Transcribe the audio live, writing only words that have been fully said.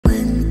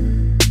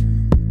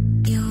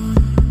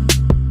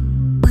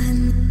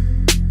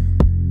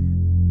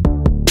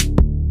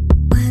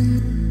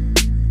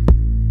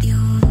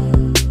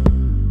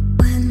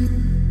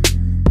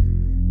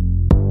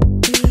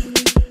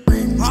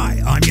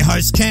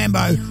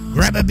Rambo,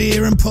 grab a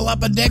beer and pull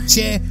up a deck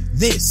chair.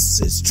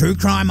 This is True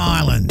Crime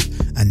Island,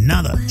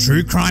 another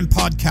true crime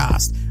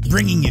podcast,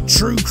 bringing you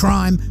true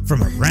crime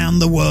from around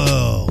the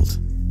world.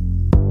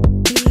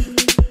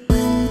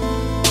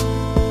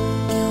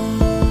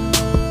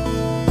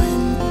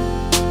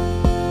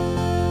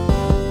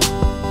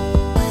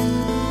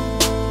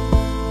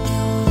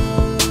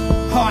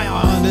 Hi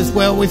Islanders,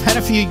 well, we've had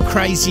a few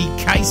crazy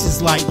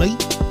cases lately.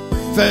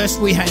 First,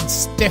 we had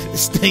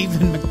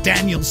Stephen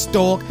McDaniel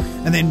stalk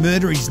and then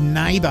murder his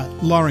neighbour,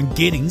 Lauren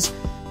Giddings.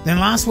 Then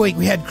last week,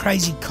 we had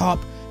crazy cop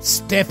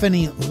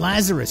Stephanie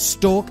Lazarus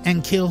stalk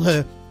and kill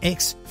her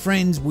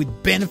ex-friends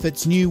with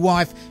benefits new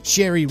wife,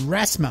 Sherry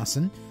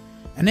Rasmussen.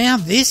 And now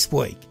this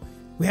week,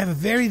 we have a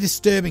very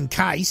disturbing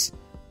case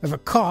of a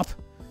cop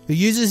who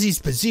uses his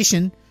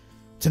position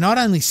to not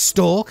only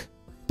stalk,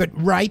 but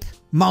rape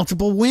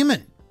multiple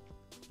women.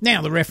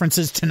 Now, the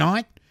references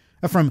tonight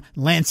are from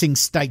Lansing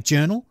State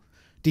Journal,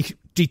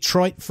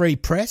 Detroit Free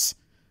Press,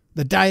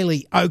 the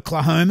Daily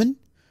Oklahoman,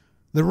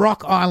 the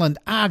Rock Island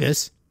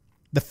Argus,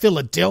 the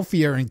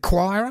Philadelphia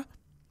Inquirer,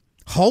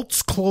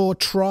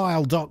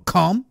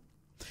 Holtzclawtrial.com,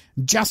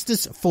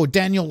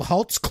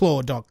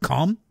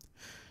 JusticeForDanielHoltzclaw.com,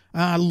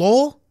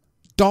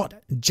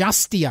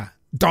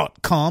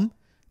 law.justia.com,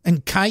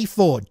 and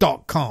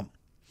K4.com.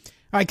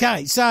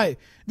 Okay, so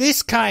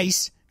this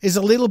case is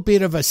a little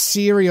bit of a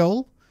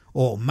serial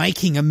or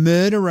making a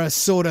murderer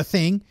sort of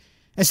thing,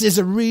 as there's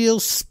a real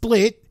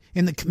split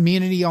in the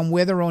community on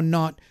whether or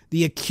not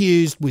the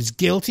accused was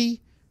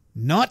guilty,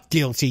 not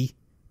guilty,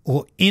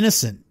 or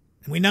innocent.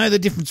 And we know the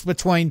difference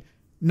between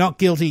not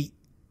guilty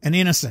and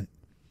innocent.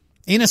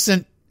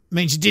 Innocent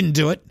means you didn't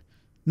do it.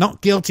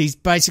 Not guilty is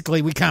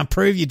basically we can't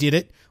prove you did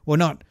it or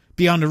not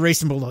beyond a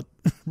reasonable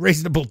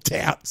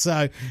doubt.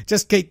 So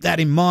just keep that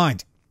in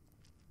mind.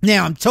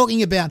 Now, I'm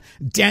talking about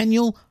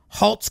Daniel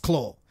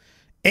Holtzclaw,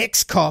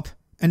 ex-cop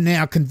and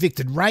now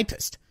convicted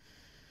rapist.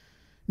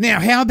 Now,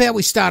 how about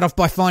we start off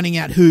by finding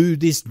out who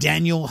this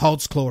Daniel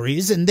Holtzclaw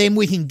is, and then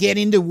we can get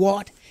into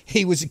what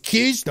he was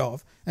accused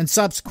of and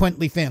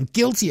subsequently found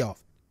guilty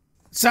of.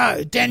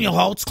 So, Daniel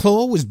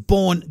Holtzclaw was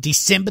born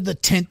December the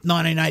 10th,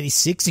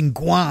 1986 in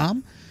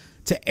Guam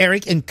to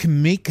Eric and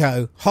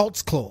Kimiko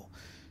Holtzclaw.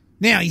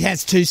 Now, he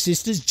has two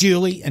sisters,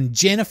 Julie and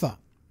Jennifer.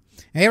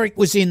 Eric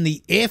was in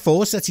the Air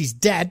Force, that's his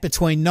dad,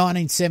 between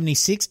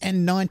 1976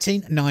 and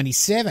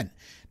 1997.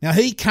 Now,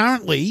 he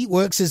currently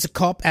works as a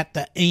cop at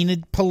the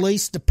Enid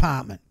Police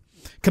Department.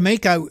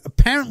 Kimiko,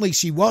 apparently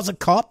she was a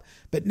cop,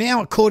 but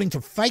now, according to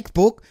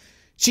Fakebook,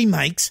 she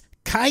makes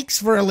cakes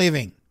for a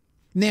living.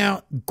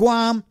 Now,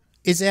 Guam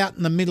is out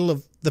in the middle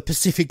of the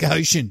Pacific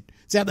Ocean.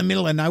 It's out in the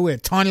middle of nowhere, a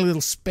tiny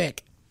little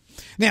speck.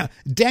 Now,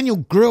 Daniel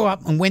grew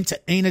up and went to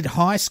Enid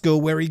High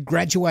School, where he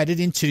graduated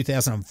in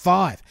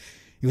 2005.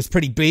 He was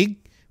pretty big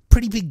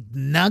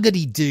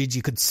nuggety dude,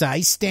 you could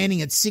say,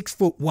 standing at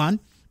 6'1",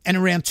 and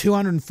around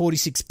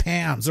 246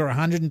 pounds or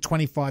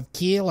 125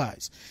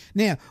 kilos.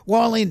 Now,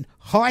 while in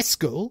high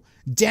school,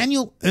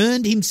 Daniel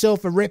earned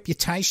himself a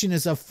reputation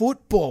as a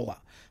footballer,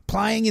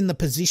 playing in the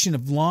position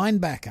of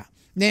linebacker.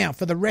 Now,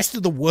 for the rest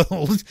of the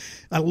world,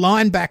 a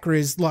linebacker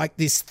is like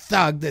this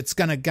thug that's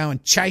going to go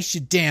and chase you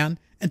down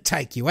and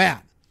take you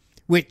out,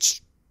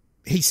 which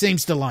he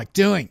seems to like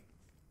doing.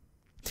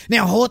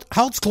 Now,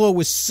 Holtzclaw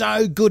was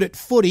so good at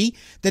footy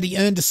that he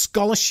earned a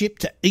scholarship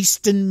to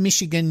Eastern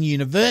Michigan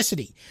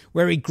University,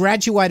 where he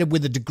graduated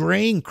with a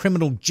degree in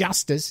criminal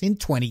justice in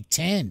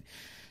 2010.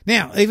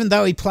 Now, even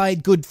though he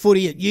played good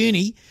footy at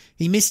uni,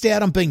 he missed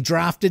out on being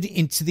drafted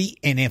into the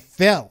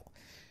NFL.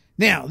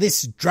 Now,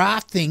 this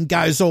draft thing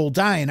goes all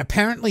day, and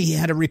apparently he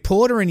had a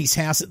reporter in his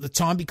house at the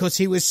time because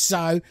he was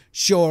so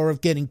sure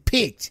of getting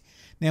picked.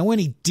 Now, when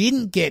he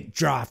didn't get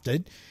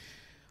drafted,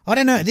 I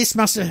don't know, this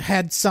must have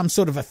had some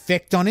sort of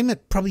effect on him.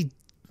 It probably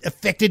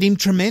affected him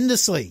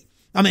tremendously.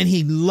 I mean,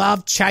 he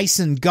loved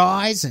chasing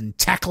guys and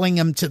tackling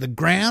them to the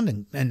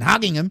ground and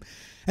hugging them.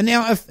 And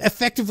now,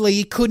 effectively,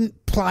 he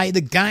couldn't play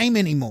the game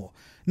anymore.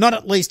 Not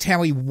at least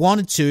how he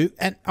wanted to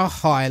at a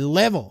high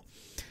level.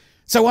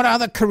 So what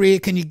other career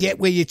can you get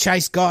where you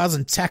chase guys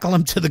and tackle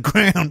them to the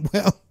ground?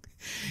 Well,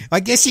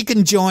 I guess you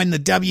can join the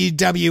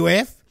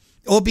WWF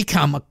or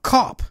become a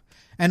cop.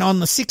 And on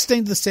the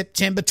 16th of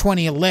September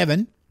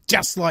 2011...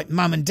 just like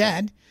mum and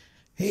dad,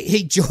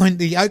 he joined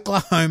the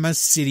Oklahoma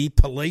City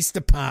Police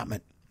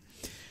Department.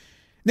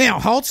 Now,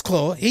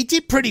 Holtzclaw, he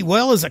did pretty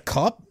well as a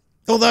cop,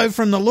 although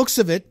from the looks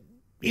of it,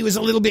 he was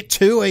a little bit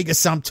too eager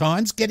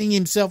sometimes, getting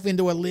himself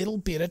into a little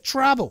bit of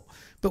trouble.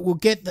 But we'll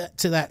get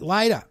to that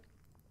later.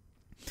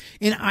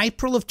 In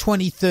April of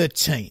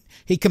 2013,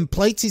 he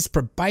completes his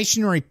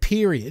probationary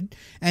period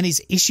and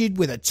is issued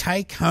with a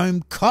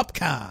take-home cop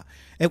car.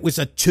 It was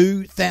a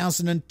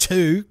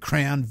 2002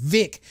 Crown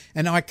Vic,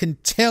 and I can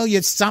tell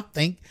you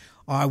something,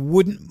 I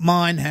wouldn't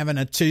mind having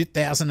a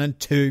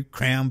 2002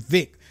 Crown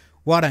Vic.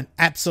 What an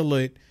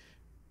absolute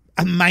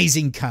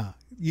amazing car.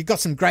 You've got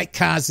some great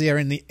cars there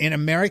in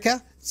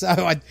America, so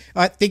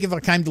I think if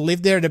I came to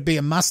live there, it'd be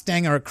a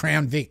Mustang or a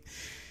Crown Vic.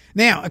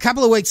 Now, a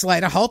couple of weeks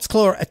later,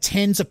 Holtzclaw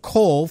attends a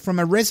call from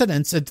a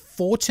residence at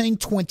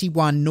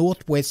 1421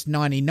 Northwest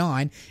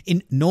 99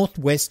 in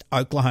Northwest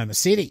Oklahoma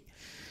City.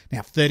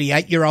 Now,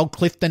 38-year-old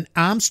Clifton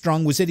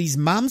Armstrong was at his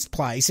mum's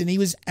place and he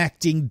was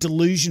acting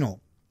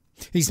delusional.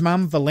 His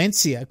mum,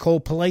 Valencia,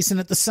 called police, and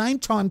at the same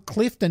time,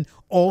 Clifton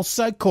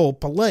also called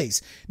police.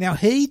 Now,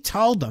 he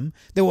told them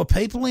there were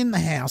people in the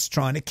house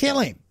trying to kill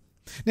him.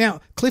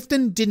 Now,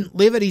 Clifton didn't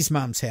live at his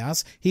mum's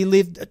house. He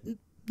lived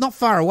not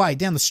far away,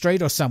 down the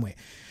street or somewhere.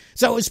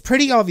 So it was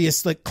pretty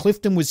obvious that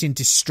Clifton was in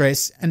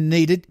distress and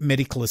needed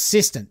medical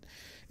assistance.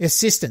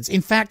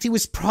 In fact, he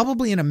was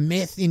probably in a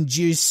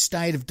meth-induced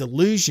state of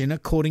delusion,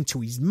 according to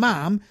his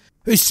mum,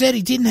 who said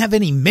he didn't have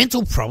any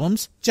mental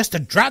problems, just a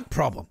drug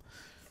problem.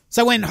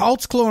 So when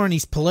Holtzclaw and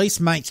his police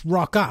mates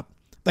rock up,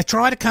 they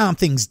try to calm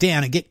things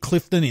down and get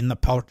Clifton in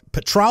the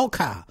patrol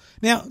car.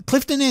 Now,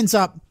 Clifton ends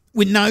up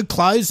with no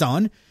clothes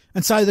on,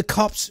 and so the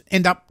cops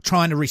end up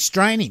trying to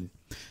restrain him.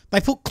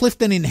 They put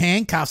Clifton in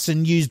handcuffs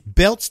and used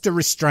belts to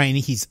restrain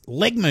his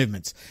leg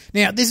movements.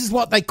 Now, this is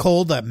what they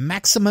call the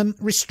maximum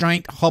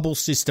restraint hobble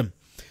system,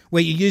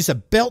 where you use a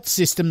belt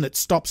system that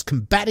stops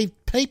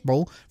combative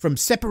people from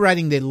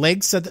separating their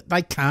legs so that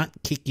they can't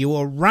kick you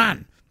or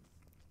run.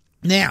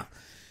 Now,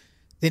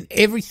 then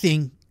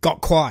everything got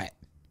quiet.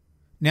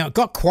 Now, it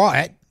got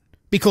quiet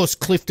because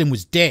Clifton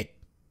was dead.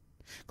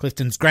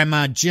 Clifton's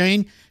grandma,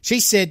 Jean,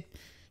 she said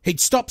he'd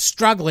stopped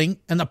struggling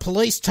and the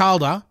police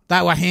told her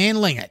they were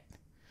handling it.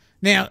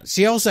 Now,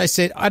 she also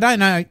said, I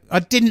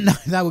didn't know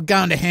they were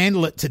going to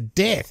handle it to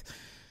death.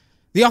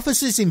 The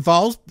officers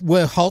involved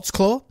were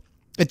Holtzclaw,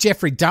 a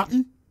Jeffrey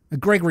Dutton, a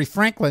Gregory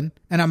Franklin,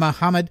 and a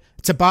Mohammed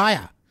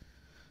Tabaya.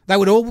 They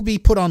would all be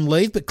put on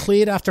leave but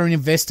cleared after an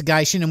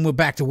investigation and were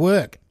back to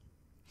work.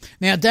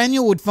 Now,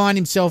 Daniel would find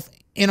himself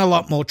in a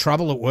lot more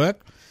trouble at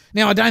work.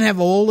 Now, I don't have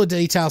all the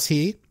details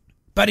here,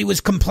 but he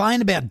was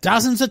complained about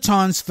dozens of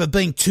times for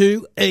being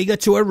too eager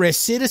to arrest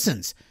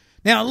citizens.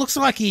 Now, it looks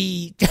like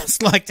he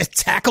just liked to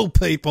tackle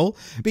people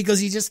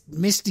because he just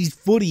missed his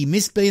footy,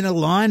 missed being a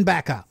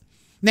linebacker.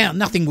 Now,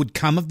 nothing would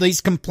come of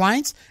these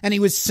complaints, and he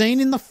was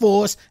seen in the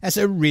force as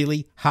a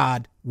really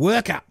hard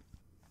worker.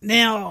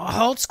 Now,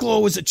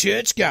 Holtzclaw was a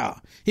churchgoer.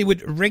 He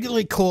would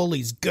regularly call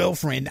his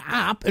girlfriend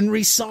up and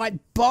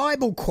recite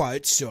Bible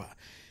quotes to her.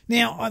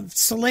 Now, I've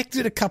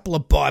selected a couple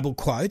of Bible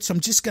quotes.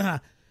 I'm just going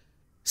to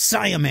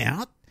say them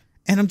out,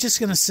 and I'm just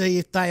going to see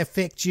if they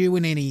affect you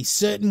in any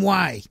certain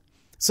way.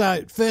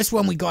 So, first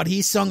one we got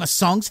here, Song of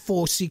Songs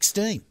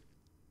 4:16.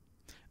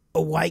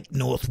 Awake,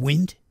 north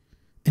wind,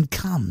 and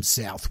come,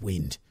 south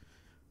wind.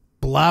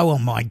 Blow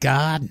on my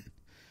garden,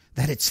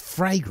 that its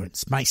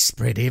fragrance may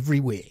spread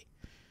everywhere.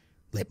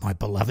 Let my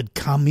beloved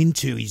come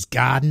into his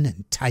garden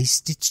and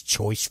taste its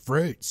choice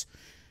fruits.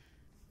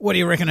 What do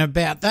you reckon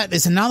about that?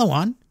 There's another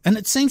one, and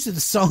it seems to the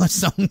Song of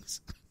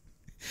Songs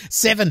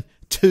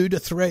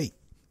 7:2-3.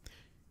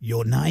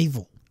 Your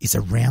navel is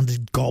a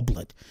rounded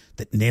goblet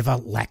that never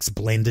lacks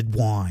blended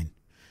wine.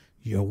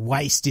 Your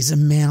waist is a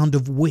mound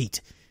of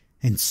wheat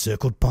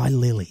encircled by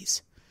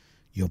lilies.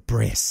 Your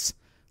breasts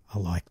are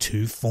like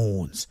two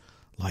fawns,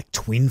 like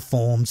twin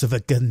forms of a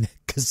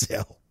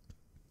gazelle.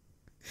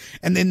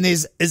 And then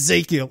there's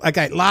Ezekiel.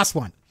 Okay, last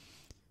one.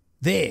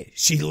 There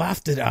she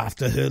lusted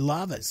after her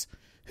lovers,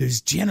 whose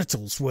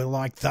genitals were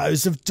like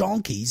those of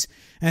donkeys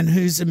and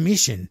whose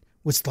emission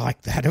was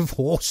like that of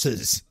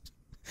horses.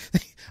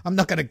 I'm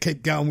not going to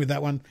keep going with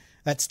that one.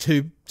 That's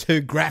too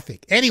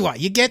graphic. Anyway,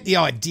 you get the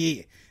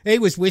idea. He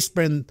was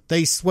whispering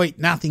these sweet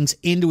nothings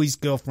into his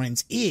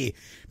girlfriend's ear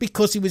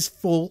because he was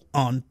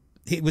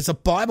he was a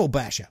Bible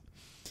basher.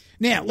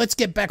 Now, let's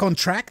get back on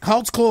track.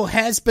 Holtzclaw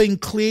has been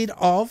cleared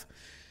of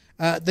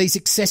these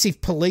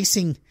excessive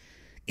policing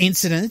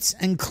incidents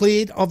and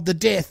cleared of the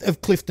death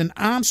of Clifton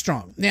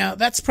Armstrong. Now,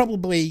 that's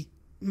probably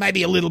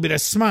maybe a little bit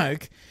of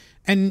smoke,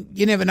 and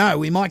you never know,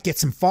 we might get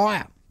some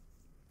fire.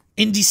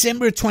 In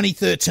December of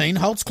 2013,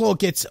 Holtzclaw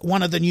gets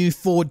one of the new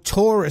Ford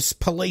Taurus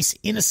Police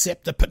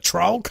Interceptor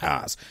patrol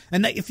cars.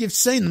 And if you've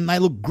seen them, they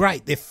look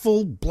great. They're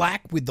full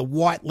black with the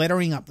white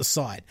lettering up the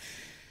side.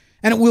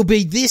 And it will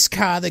be this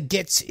car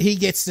that he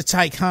gets to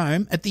take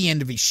home at the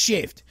end of his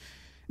shift.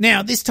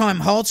 Now, this time,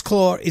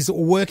 Holtzclaw is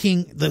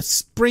working the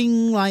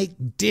Spring Lake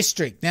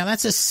District. Now,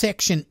 that's a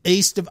section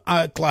east of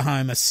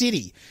Oklahoma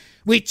City,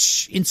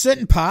 which in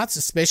certain parts,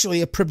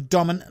 especially, are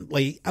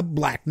predominantly a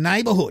black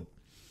neighborhood.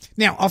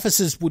 Now,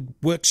 officers would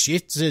work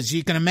shifts, as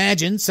you can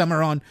imagine. Some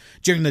are on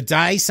during the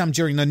day, some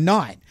during the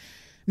night.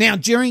 Now,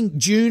 during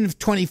June of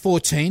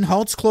 2014,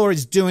 Holtzclaw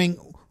is doing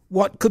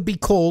what could be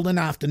called an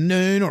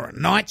afternoon or a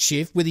night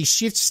shift, with his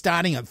shift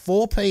starting at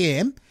 4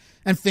 p.m.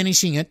 and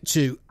finishing at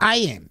 2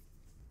 a.m.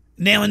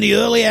 Now, in the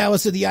early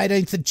hours of the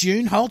 18th of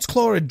June,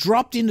 Holtzclaw had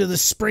dropped into the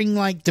Spring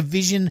Lake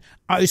Division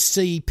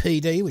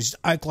OCPD, which is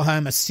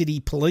Oklahoma City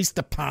Police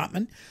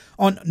Department,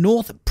 on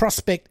North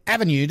Prospect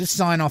Avenue to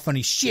sign off on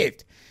his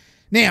shift.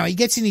 Now, he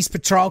gets in his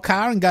patrol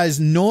car and goes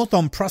north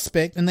on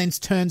Prospect and then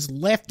turns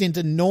left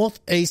into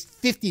Northeast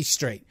 50th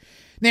Street.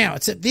 Now,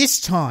 it's at this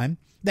time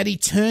that he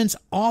turns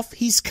off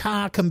his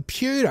car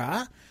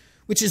computer,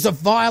 which is a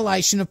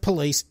violation of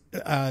police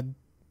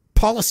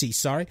policy,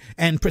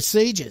 and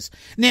procedures.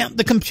 Now,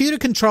 the computer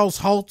controls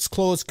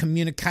Holtzclaw's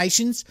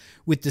communications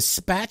with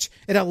dispatch.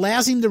 It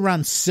allows him to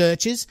run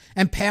searches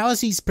and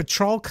powers his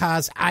patrol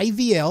car's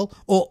AVL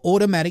or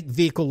automatic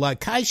vehicle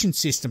location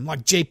system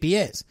like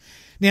GPS.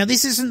 Now,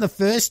 this isn't the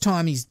first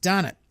time he's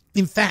done it.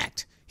 In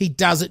fact, he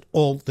does it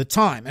all the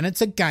time, and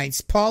it's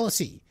against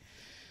policy.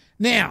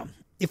 Now,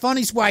 if on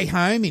his way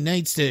home he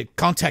needs to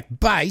contact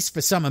base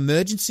for some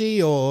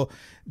emergency or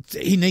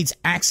he needs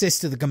access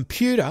to the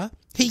computer,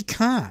 he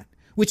can't,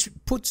 which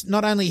puts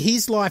not only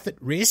his life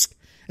at risk,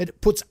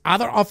 it puts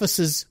other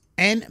officers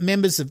and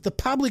members of the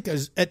public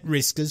at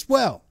risk as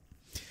well.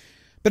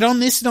 But on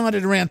this night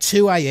at around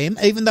 2 a.m,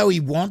 even though he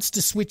wants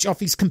to switch off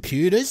his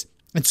computers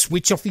and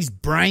switch off his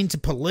brain to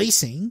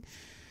policing,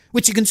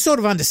 which you can sort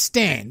of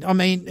understand. I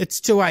mean,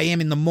 it's 2 a.m.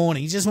 in the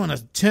morning. You just want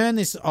to turn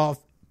this off,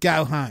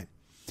 go home.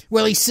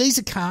 Well, he sees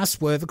a car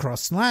swerve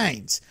across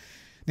lanes.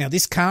 Now,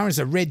 this car is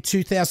a red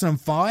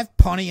 2005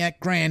 Pontiac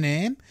Grand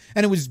Am,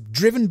 and it was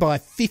driven by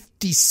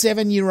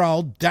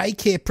 57-year-old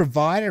daycare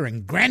provider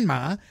and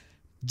grandma,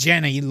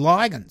 Jenny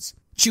Ligens.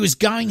 She was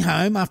going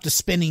home after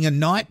spending a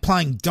night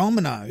playing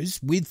dominoes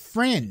with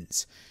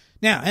friends.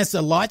 Now, as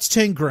the lights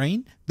turn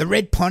green, the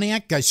red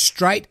Pontiac goes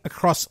straight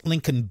across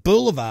Lincoln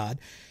Boulevard,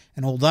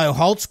 and although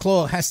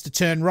Holtzclaw has to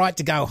turn right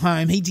to go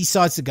home, he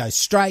decides to go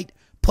straight,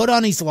 put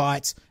on his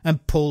lights,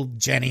 and pull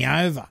Jenny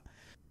over.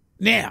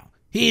 Now,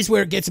 here's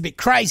where it gets a bit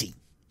crazy.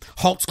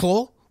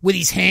 Holtzclaw, with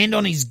his hand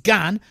on his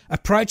gun,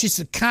 approaches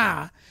the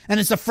car, and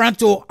as the front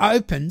door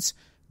opens,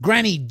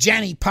 Granny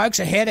Jenny pokes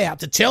her head out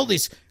to tell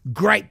this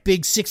great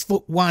big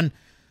 6'1"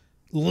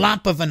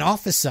 lump of an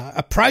officer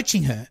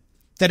approaching her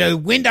that her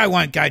window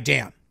won't go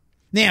down.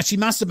 Now, she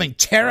must have been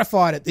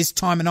terrified at this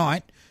time of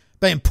night,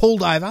 being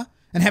pulled over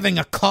and having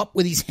a cop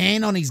with his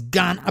hand on his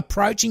gun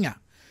approaching her.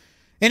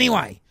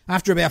 Anyway,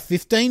 after about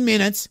 15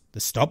 minutes, the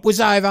stop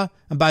was over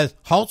and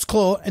both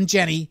Holtzclaw and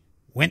Jenny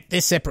went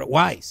their separate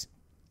ways.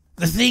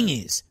 The thing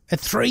is, at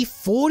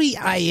 3:40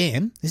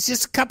 a.m, it's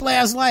just a couple of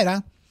hours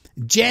later,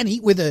 Jenny,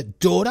 with her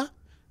daughter,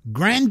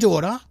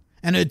 granddaughter,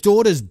 and her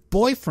daughter's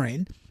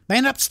boyfriend, they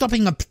end up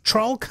stopping a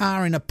patrol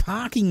car in a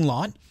parking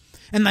lot,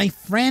 and they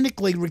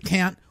frantically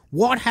recount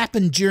what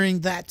happened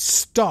during that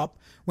stop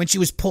when she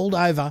was pulled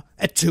over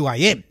at 2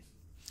 a.m.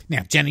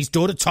 Now, Jenny's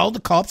daughter told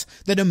the cops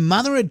that her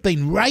mother had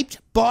been raped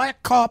by a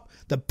cop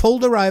that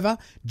pulled her over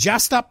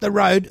just up the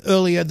road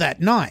earlier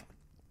that night.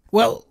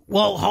 Well,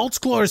 while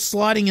Holtzclaw is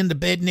sliding into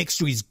bed next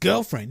to his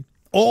girlfriend,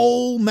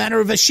 all manner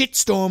of a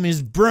shitstorm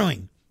is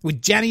brewing, with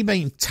Jenny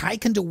being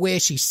taken to where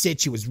she said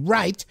she was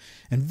raped,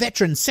 and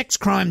veteran sex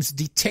crimes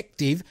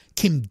detective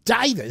Kim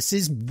Davis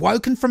is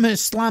woken from her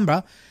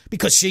slumber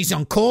because she's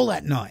on call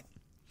that night.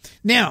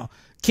 Now,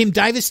 Kim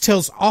Davis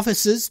tells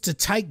officers to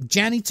take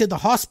Jenny to the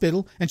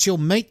hospital and she'll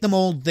meet them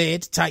all there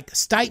to take a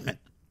statement.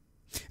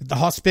 At the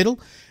hospital,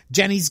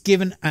 Jenny's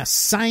given a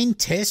SANE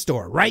test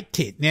or a rape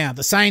kit. Now,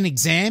 the SANE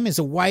exam is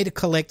a way to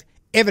collect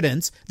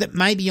evidence that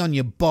may be on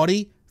your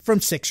body from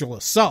sexual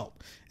assault.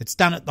 It's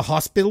done at the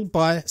hospital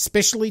by a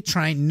specially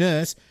trained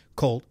nurse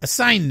called a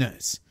SANE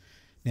nurse.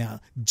 Now,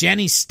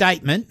 Jenny's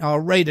statement, I'll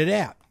read it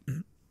out.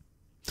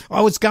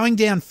 I was going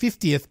down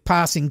 50th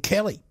passing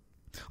Kelly.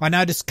 I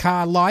noticed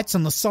car lights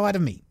on the side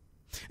of me.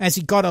 As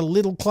he got a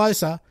little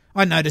closer,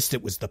 I noticed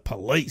it was the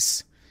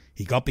police.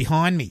 He got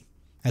behind me.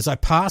 As I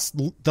passed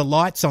the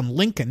lights on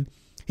Lincoln,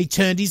 he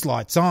turned his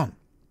lights on.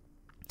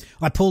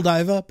 I pulled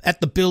over at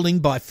the building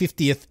by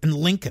 50th and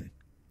Lincoln.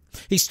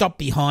 He stopped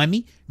behind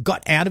me,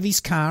 got out of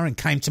his car and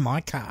came to my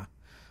car.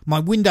 My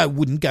window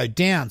wouldn't go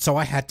down, so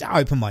I had to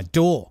open my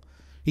door.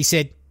 He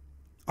said,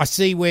 I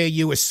see where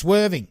you were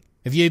swerving.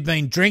 Have you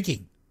been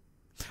drinking?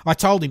 I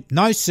told him,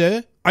 no,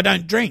 sir, I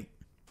don't drink.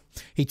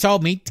 He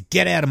told me to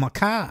get out of my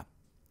car.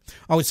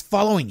 I was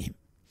following him.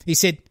 He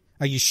said,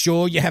 are you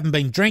sure you haven't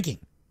been drinking?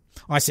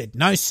 I said,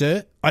 no,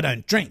 sir, I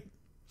don't drink.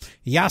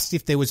 He asked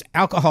if there was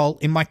alcohol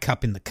in my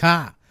cup in the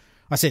car.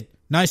 I said,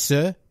 no,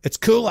 sir, it's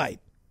Kool-Aid.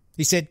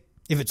 He said,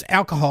 if it's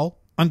alcohol,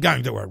 I'm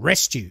going to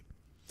arrest you.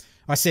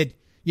 I said,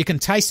 you can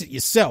taste it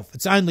yourself.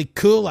 It's only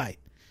Kool-Aid.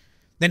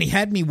 Then he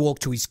had me walk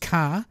to his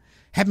car,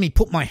 had me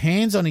put my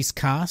hands on his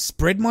car,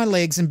 spread my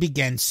legs and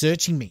began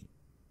searching me.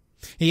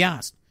 He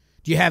asked,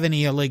 do you have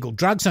any illegal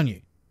drugs on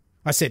you?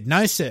 I said,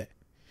 no, sir.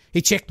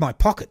 He checked my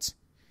pockets.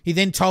 He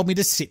then told me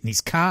to sit in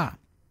his car.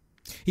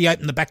 He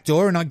opened the back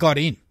door and I got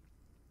in.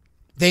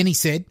 Then he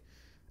said,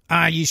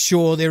 are you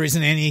sure there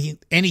isn't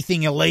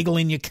anything illegal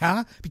in your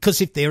car? Because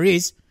if there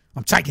is,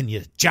 I'm taking you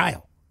to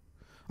jail.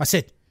 I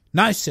said,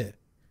 no, sir.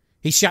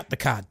 He shut the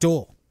car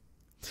door.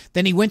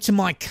 Then he went to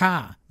my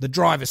car, the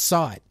driver's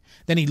side.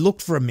 Then he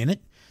looked for a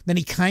minute. Then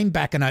he came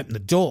back and opened the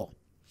door.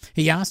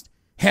 He asked,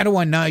 how do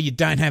I know you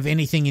don't have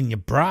anything in your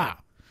bra?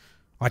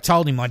 I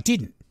told him I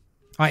didn't.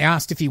 I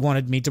asked if he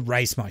wanted me to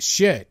raise my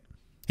shirt.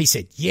 He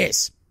said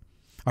yes.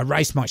 I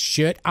raised my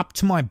shirt up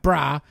to my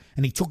bra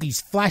and he took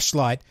his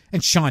flashlight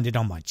and shined it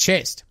on my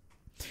chest.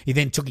 He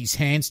then took his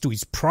hands to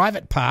his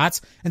private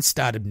parts and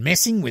started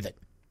messing with it.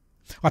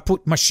 I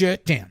put my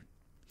shirt down.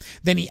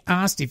 Then he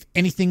asked if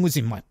anything was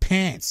in my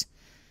pants.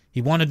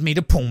 He wanted me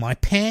to pull my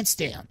pants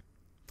down.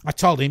 I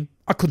told him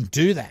I couldn't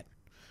do that.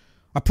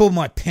 I pulled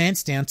my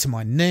pants down to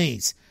my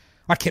knees.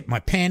 I kept my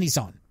panties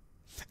on.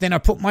 Then I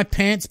put my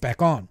pants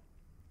back on.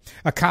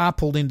 A car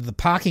pulled into the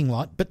parking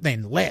lot but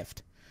then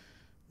left.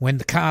 When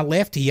the car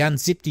left, he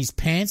unzipped his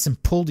pants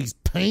and pulled his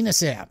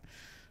penis out.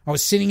 I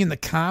was sitting in the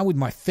car with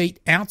my feet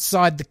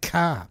outside the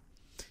car.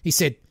 He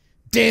said,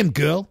 "Damn,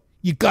 girl,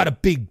 you got a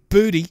big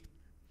booty."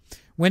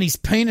 When his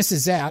penis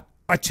is out,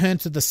 I turned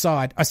to the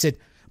side. I said,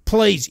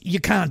 "Please, you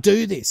can't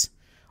do this."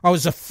 I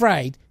was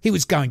afraid he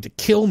was going to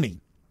kill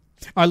me.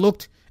 I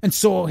looked and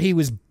saw he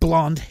was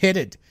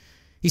blonde-headed.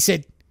 He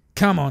said,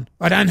 "Come on,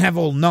 I don't have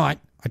all night.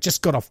 I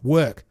just got off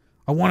work.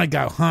 I want to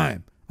go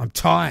home. I'm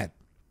tired."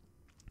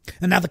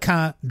 Another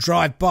car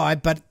drove by,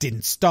 but it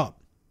didn't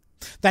stop.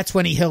 That's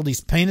when he held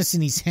his penis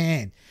in his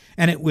hand,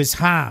 and it was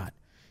hard.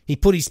 He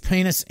put his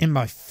penis in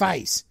my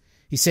face.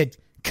 He said,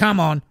 "Come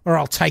on, or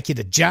I'll take you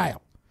to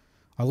jail."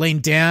 I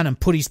leaned down and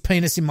put his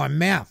penis in my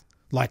mouth,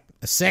 like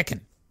a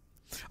second.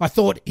 I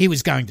thought he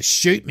was going to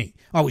shoot me.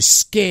 I was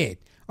scared.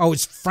 I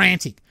was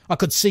frantic. I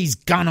could see his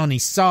gun on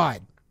his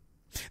side.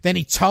 Then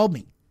he told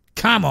me,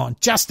 "Come on,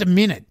 just a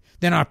minute,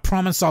 then I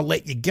promise I'll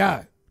let you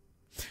go."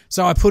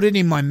 So I put it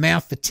in my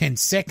mouth for 10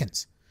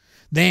 seconds.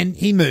 Then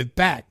he moved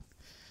back.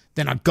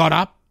 Then I got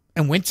up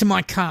and went to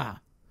my car.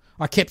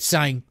 I kept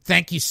saying,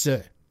 "Thank you,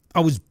 sir." I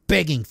was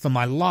begging for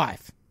my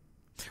life.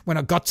 When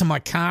I got to my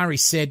car, he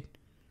said,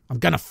 "I'm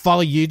going to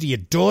follow you to your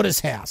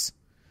daughter's house."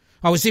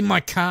 I was in my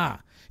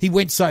car. He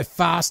went so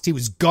fast he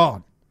was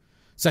gone.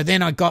 So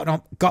then I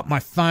got my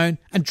phone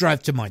and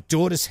drove to my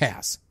daughter's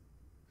house.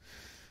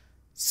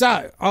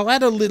 So I'll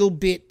add a little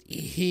bit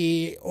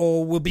here,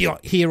 or we'll be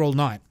here all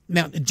night.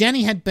 Now,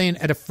 Jenny had been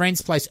at a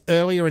friend's place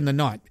earlier in the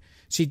night.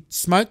 She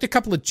smoked a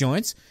couple of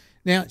joints.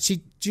 Now,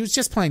 she was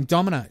just playing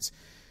dominoes.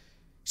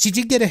 She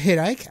did get a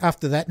headache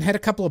after that and had a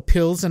couple of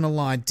pills and a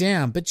lie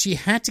down, but she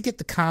had to get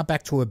the car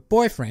back to her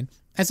boyfriend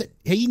as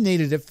he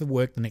needed it for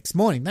work the next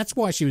morning. That's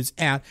why she was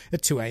out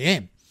at 2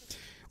 a.m.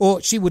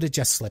 Or she would have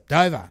just slept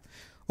over.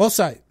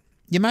 Also,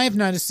 you may have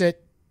noticed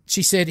that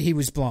she said he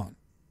was blonde.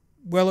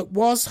 Well, it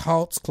was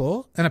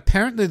Holtzclaw, and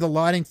apparently the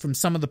lighting from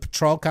some of the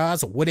patrol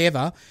cars or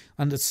whatever,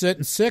 under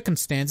certain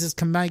circumstances,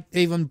 can make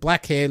even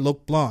black hair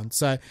look blonde.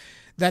 So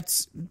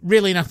that's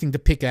really nothing to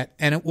pick at,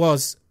 and it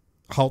was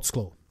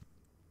Holtzclaw.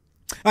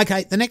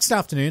 Okay, the next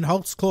afternoon,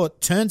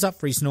 Holtzclaw turns up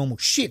for his normal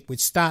shift,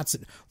 which starts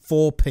at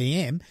 4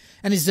 p.m,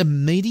 and is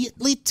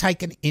immediately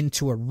taken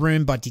into a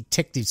room by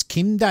Detectives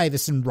Kim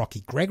Davis and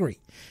Rocky Gregory.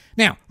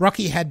 Now,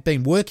 Rocky had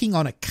been working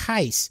on a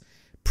case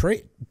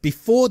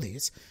before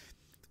this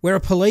where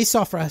a police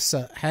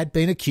officer had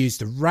been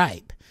accused of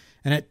rape,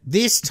 and at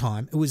this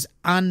time it was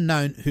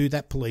unknown who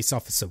that police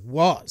officer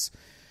was.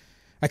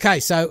 Okay,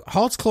 so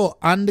Holtzclaw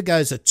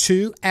undergoes a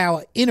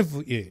 2-hour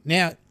interview.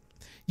 Now,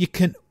 you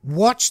can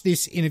watch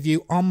this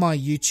interview on my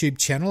YouTube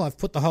channel. I've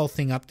put the whole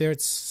thing up there.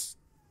 It's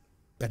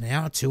an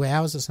hour, 2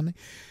 hours or something.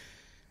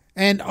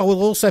 And I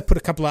will also put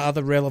a couple of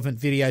other relevant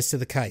videos to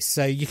the case.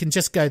 So you can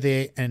just go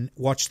there and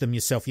watch them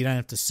yourself. You don't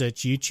have to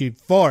search YouTube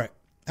for it.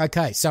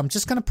 Okay, so I'm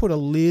just going to put a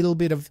little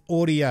bit of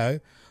audio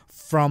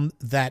from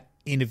that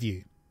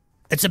interview.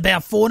 It's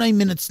about 14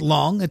 minutes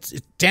long. It's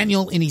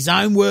Daniel, in his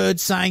own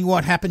words, saying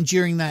what happened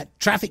during that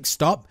traffic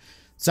stop.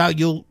 So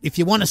if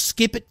you want to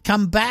skip it,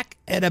 come back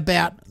at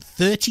about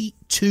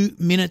 32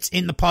 minutes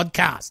in the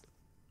podcast.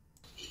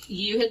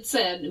 You had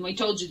said, and we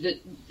told you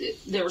that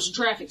there was a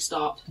traffic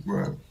stop,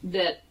 right,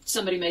 that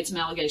somebody made some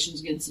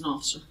allegations against an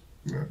officer.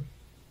 Right.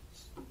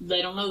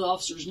 They don't know the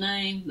officer's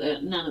name,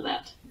 none of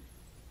that.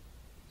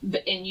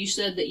 And you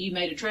said that you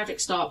made a traffic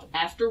stop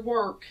after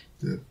work,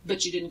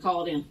 but you didn't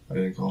call it in. I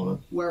didn't call it in.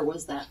 Where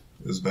was that?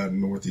 It was about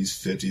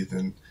Northeast 50th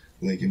and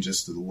Lincoln,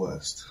 just to the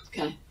west.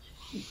 Okay.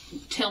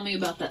 Tell me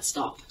about that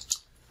stop.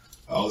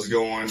 I was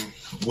going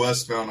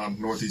westbound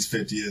on Northeast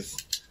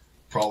 50th,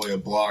 probably a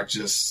block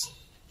just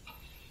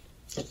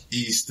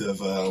east of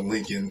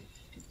Lincoln.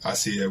 I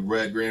see a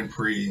red Grand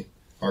Prix,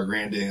 or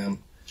Grand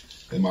Am,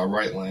 in my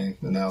right lane,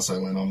 and the outside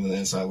lane, I'm in the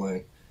inside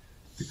lane.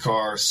 The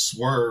car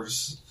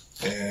swerves,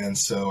 and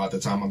so at the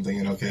time I'm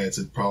thinking, okay,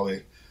 it's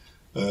probably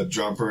a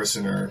drunk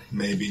person, or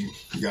maybe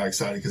he got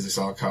excited because they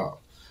saw a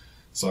cop.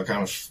 So I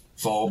kind of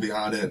fall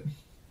behind it,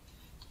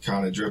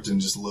 kind of drifting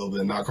just a little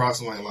bit, not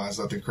crossing lane lines,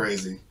 nothing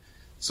crazy.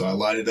 So I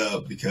lighted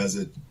up because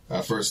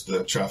at first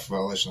the traffic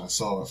violation I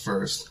saw at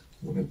first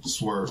when it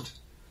swerved.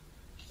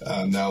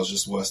 That was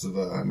just west of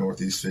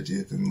Northeast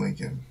 50th in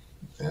Lincoln.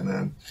 And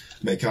then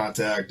made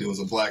contact. It was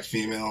a black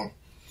female.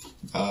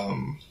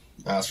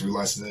 Asked for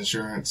license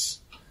insurance.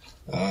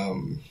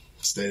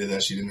 Stated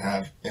that she didn't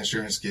have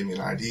insurance. Gave me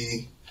an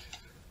ID.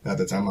 At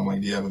the time, I'm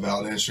like, "Do you have a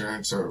valid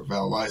insurance or a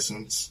valid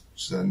license?"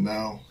 She said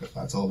no.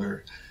 I told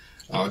her,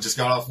 "I just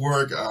got off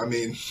work. I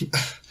mean,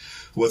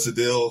 what's the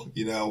deal?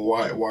 You know,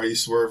 why are you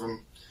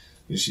swerving?"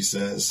 And she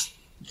says,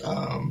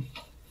 "I'm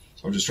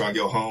just trying to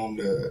go home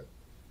to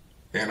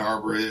Ann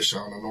Arbor-ish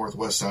on the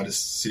northwest side to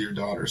see your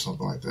daughter," or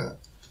something like that.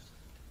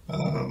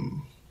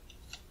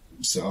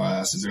 So I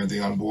asked, is there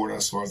anything on board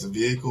as far as the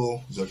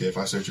vehicle? It's okay if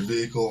I search your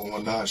vehicle and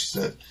whatnot. She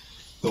said,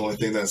 the only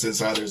thing that's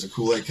inside there is a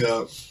Kool-Aid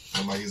cup.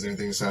 I'm like, is there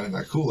anything inside of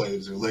that Kool-Aid?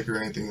 Is there liquor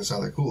or anything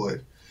inside that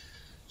Kool-Aid?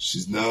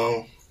 She's,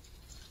 no.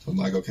 I'm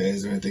like, okay,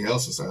 is there anything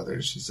else inside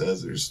there? She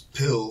says, there's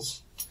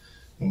pills.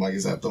 I'm like,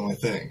 is that the only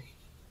thing?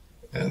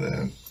 And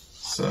then,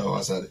 so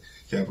I said,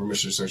 can I have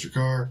permission to search your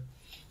car?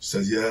 She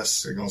says,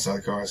 yes. I go inside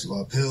the car, I see a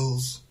lot of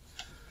pills.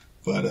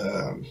 But,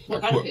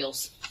 what kind of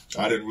pills?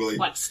 I didn't really...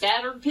 Like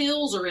scattered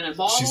pills or in a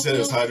bottle? She said it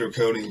was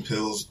hydrocodone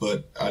pills,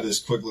 but I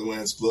just quickly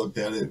looked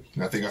at it,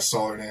 and I think I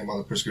saw her name on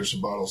the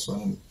prescription bottle, so I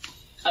didn't...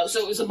 Oh,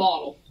 so it was a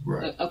bottle.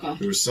 Right. Okay.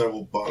 There were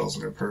several bottles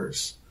in her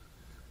purse.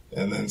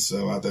 And then,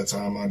 so at that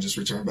time, I just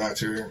returned back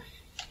to her.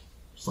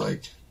 It's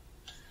like,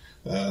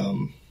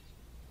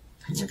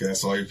 okay, I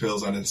saw your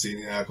pills. I didn't see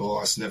any alcohol.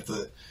 I sniffed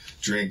the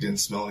drink, didn't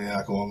smell any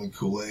alcohol in the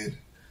Kool-Aid.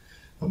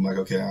 I'm like,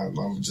 okay,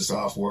 I'm just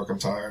off work. I'm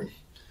tired.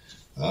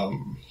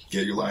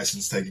 Get your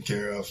license taken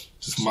care of.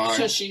 Just mine.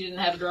 Because she didn't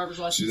have a driver's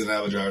license? She didn't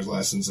have a driver's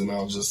license, and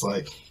I was just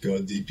like, go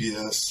to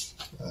DPS,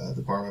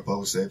 Department of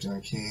Public Safety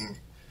on King,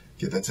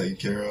 get that taken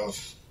care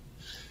of,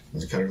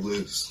 and cut her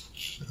loose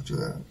after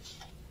that.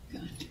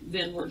 Okay.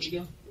 Then where'd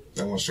you go?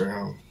 I went straight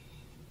home.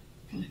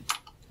 Okay.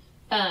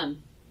 Do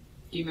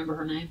you remember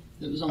her name?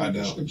 It was on the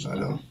prescription. I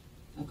don't.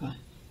 Okay.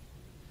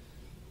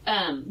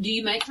 Do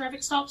you make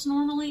traffic stops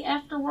normally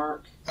after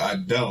work? I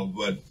don't,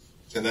 but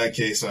in that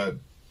case, I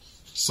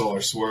saw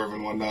her swerve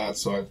and whatnot,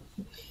 so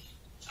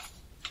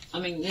I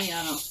mean,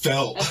 yeah, I don't.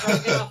 Felt. After I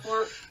get off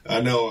work.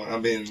 I know. I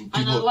mean,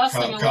 people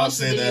cops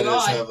say that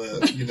as have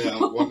a,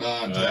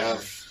 whatnot to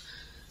have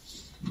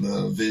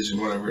the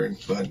vision, whatever.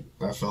 But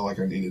I felt like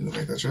I needed to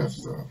make that traffic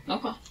stop.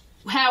 Okay.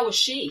 How was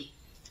she?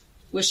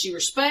 Was she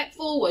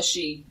respectful? Was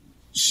she?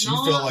 She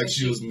felt like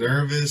she was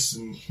nervous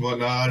and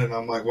whatnot, and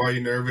I'm like, why are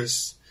you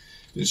nervous?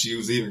 And she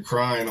was even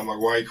crying. I'm like,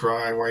 why are you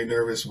crying? Why are you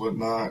nervous?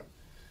 Whatnot?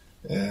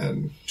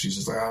 And she's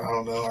just like, I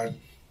don't know. I'm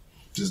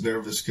just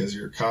nervous because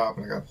you're a cop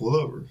and I got pulled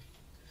over.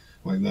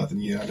 I'm like, nothing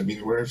you had to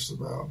be nervous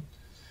about.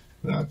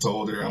 And I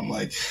told her, I'm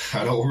like,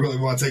 I don't really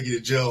want to take you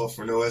to jail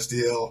for no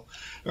SDL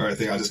or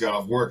anything. I just got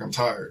off work. I'm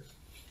tired.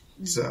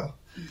 So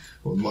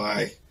with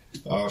my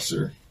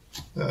officer,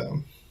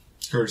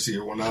 courtesy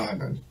or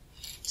whatnot, I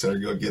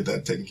said, go get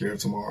that taken care of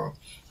tomorrow.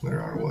 Let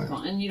her on her way.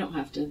 And you don't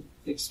have to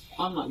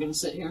I'm not going to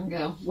sit here and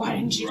go, why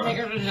didn't you take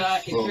her to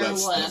die? Could care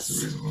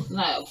less.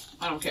 No,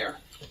 I don't care.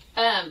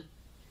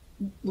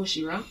 Was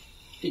she drunk?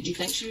 Did you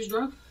think she was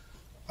drunk?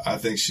 I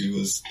think she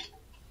was.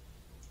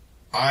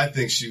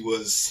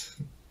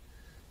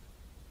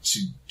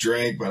 She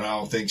drank, but I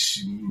don't think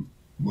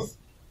with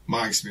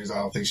my experience, I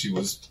don't think she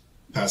was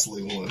past the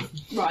legal limit.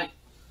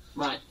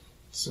 Right.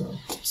 So,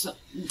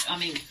 I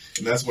mean.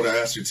 And that's what I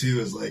asked her too,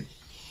 is like,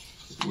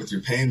 with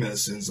your pain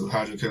medicines, the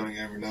hydrocodone,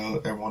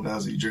 everyone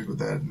knows that you drink with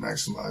that, it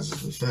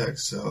maximizes the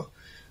effects. So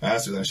I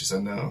asked her that, she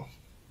said no.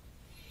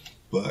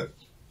 But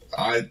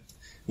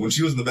when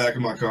she was in the back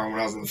of my car, when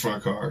I was in the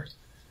front car,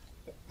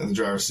 and the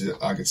driver's seat,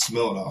 I could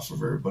smell it off of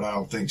her, but I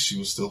don't think she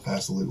was still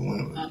past the legal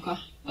limit.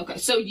 Okay.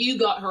 So you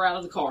got her out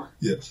of the car?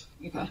 Yes.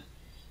 Okay.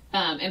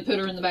 And put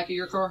her in the back of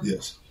your car?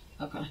 Yes.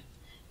 Okay.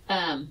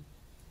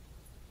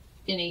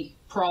 Any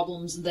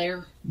problems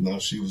there? No,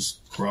 she was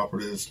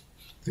cooperative.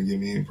 Didn't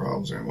give me any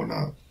problems or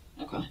whatnot.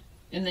 Okay.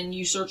 And then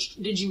you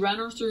searched, did you run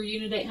her through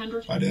Unit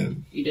 800? I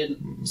didn't. You didn't?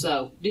 Mm-hmm.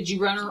 So, did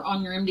you run her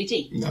on your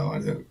MDT? No, I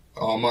didn't.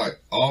 All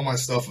my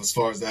stuff as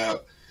far as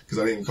that, because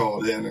I didn't even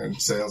call it in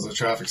and say it was a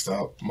traffic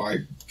stop, my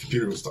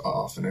computer was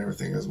off and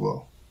everything as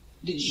well.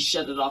 Did you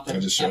shut it off? I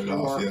just shut it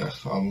off, yeah.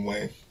 On the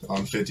way,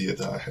 on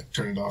 50th, I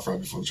turned it off right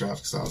before the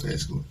traffic stop,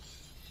 basically.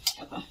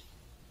 Okay.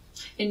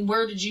 And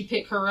where did you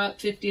pick her up?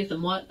 50th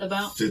and what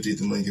about?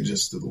 50th and Lincoln,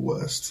 just to the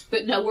west.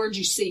 But no, where'd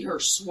you see her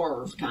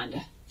swerve, kind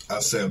of? I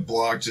say a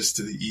block just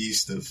to the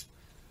east of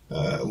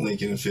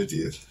Lincoln and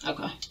 50th.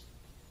 Okay.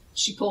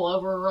 She pull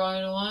over right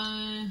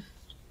away?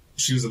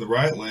 She was in the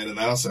right lane and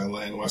the outside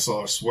lane when I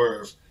saw her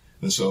swerve.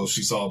 And so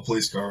she saw a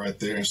police car right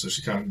there, and so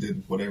she kind of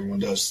did what everyone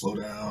does, slow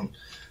down.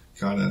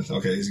 Kind of,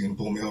 okay, is he going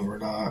to pull me over or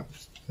not?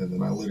 And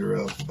then I lit her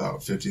up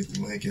about 50th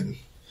and Lincoln,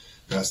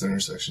 past the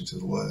intersection to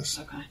the west.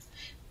 Okay.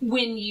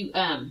 When you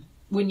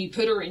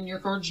put her in your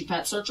car, did you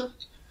pat search her?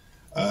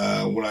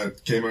 When I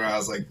came around, I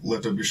was like,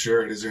 lift up your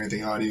shirt. Is there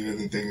anything on you?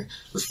 Anything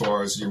as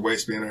far as your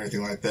waistband or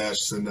anything like that?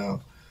 She said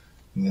no.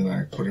 And then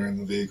I put her in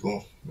the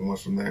vehicle and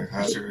went from there.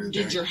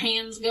 Did your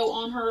hands go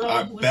on her at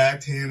all? I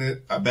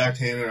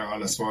backhanded her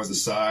on as far as the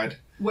side.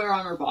 Where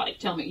on her body?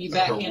 Tell me. You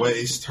backhanded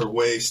her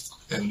waist,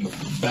 and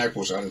the back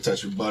portion. I didn't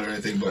touch her butt or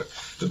anything, but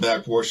the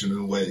back portion of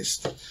the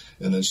waist.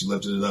 And then she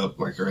lifted it up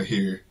like right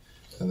here.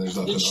 And there's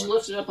nothing. Did she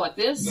lift it up like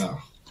this? No.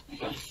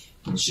 Okay.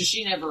 So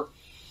she never,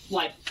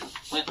 went,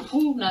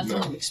 ooh, nothing,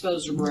 no.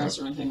 Exposed her breasts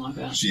or anything like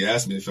that? She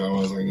asked me if I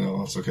was like,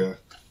 no, it's okay.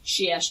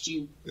 She asked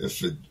you?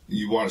 If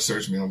you want to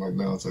search me, I'm like,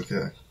 no, it's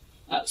okay.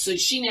 So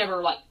she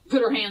never,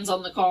 put her hands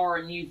on the car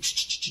and you...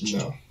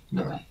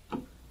 No.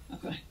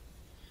 Okay.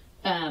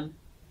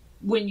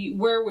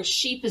 Where was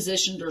she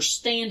positioned or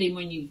standing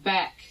when you did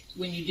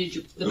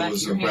the back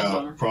of your hands on her? It was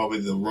about probably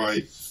the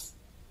right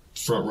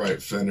front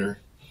right fender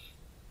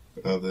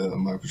of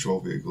my patrol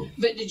vehicle.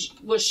 But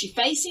was she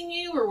facing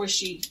you, or was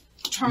she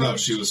turned? No,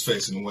 she was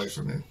facing away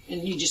from me.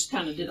 And you just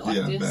kind of did it like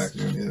this? Back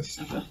there, yes.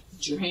 Okay.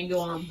 Did your hand go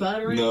on her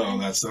butt or anything? No,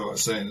 that's not what I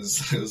was saying.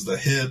 It was the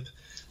hip,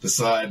 the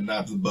side,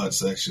 not the butt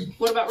section.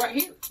 What about right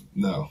here?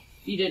 No.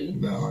 You didn't?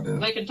 No, I didn't.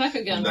 They can tuck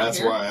a gun and right that's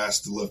here. why I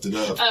asked to lift it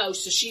up. Oh,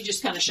 so she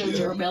just kind of showed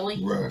you her belly?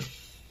 Right.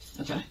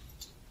 Okay.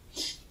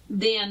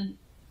 Then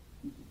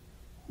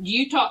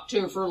you talked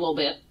to her for a little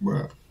bit.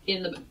 Right.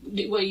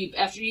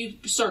 After you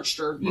searched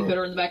her, you put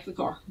her in the back of the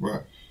car.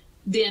 Right.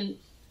 Then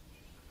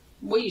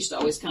we used to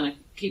always kind of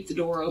keep the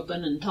door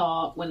open and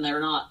talk when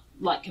they're not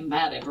like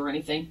combative or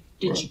anything.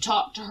 Did you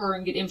talk to her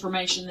and get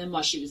information then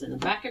while she was in the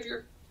back of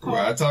your car?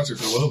 Right. I talked to her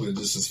for a little bit,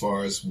 just as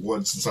far as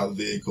what's inside the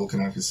vehicle.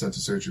 Can I consent to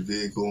search your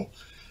vehicle?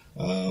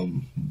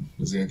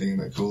 Is there anything in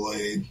that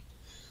Kool-Aid?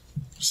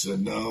 She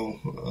said no.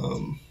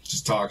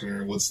 Just talking to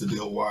her. What's the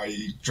deal? Why are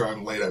you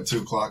driving late at 2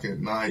 o'clock at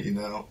night?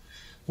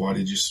 Why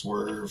did you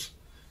swerve?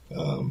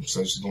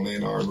 So she's going to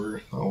Ann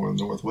Arbor over the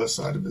northwest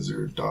side to visit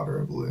her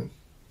daughter, I believe.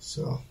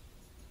 So.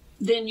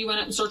 Then you went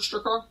up and searched her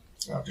car?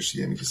 After she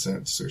gave me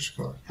consent to search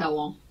the car. How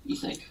long, you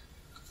think?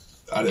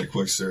 I did a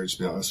quick search,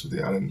 to be honest with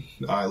you.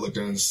 I looked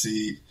under the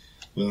seat,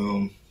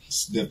 boom,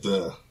 sniffed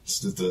the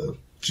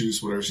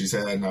juice, whatever she's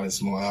had, and I didn't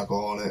smell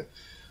alcohol on it.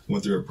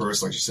 Went through her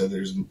purse, like she said,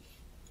 there's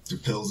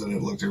pills in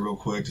it, looked at it real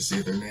quick to see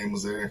if their name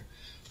was there.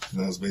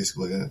 And that was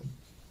basically it.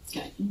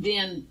 Okay.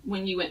 Then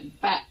when you went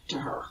back to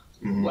her,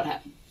 what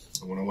happened?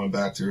 When I went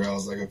back to her, I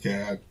was like,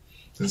 okay, I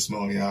didn't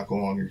smell any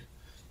alcohol on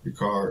your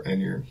car and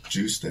your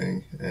juice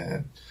thing.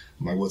 And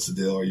I'm like, what's the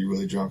deal? Are you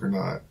really drunk or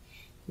not?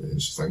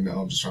 And she's like,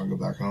 no, I'm just trying to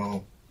go back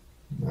home.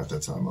 And at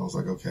that time, I was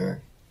like, okay,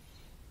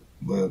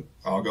 but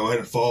I'll go ahead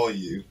and follow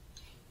you.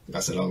 I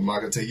said, I'm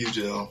not going to take you to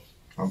jail.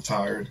 I'm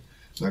tired.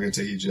 I'm not going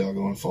to take you to jail. I'll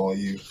go and follow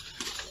you.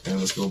 And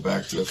let's go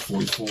back to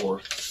 44.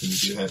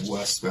 And you head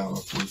westbound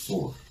on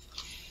 44.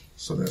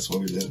 So that's what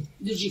we did.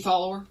 Did you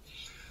follow her?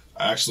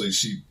 Actually,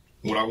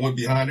 when I went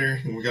behind her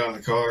and we got in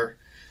the car,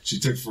 she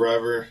took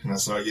forever, and I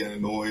started getting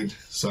annoyed.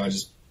 So I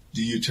just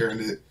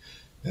U-turned it,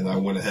 and I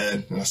went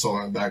ahead, and I saw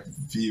her in the back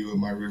view of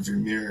my rearview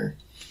mirror.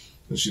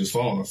 And she was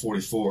following on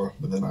 44,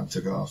 but then I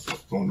took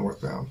off going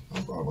northbound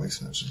on Broadway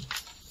Extension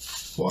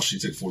while she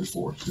took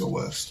 44 to go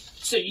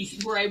west. So you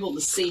were able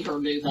to see her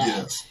do that?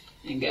 Yes.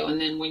 And go.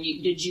 And then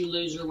did you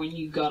lose her when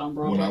you got on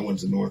Broadway? When I went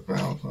to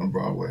northbound on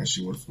Broadway, and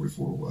she went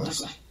 44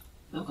 west.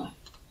 Okay.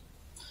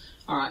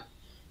 All right.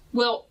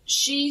 Well,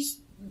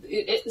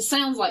 it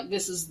sounds like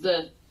this is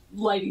the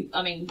lady,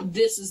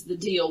 this is the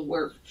deal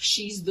where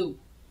she's the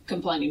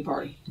complaining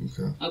party.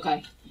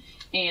 Okay.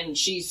 And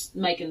she's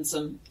making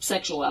some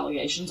sexual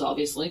allegations,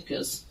 obviously,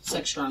 because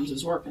sex crimes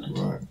is working it.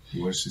 Right.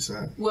 What did she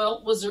say?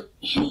 Well, was there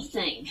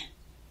anything,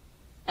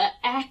 an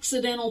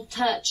accidental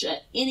touch,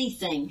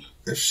 anything?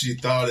 If she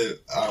thought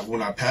it,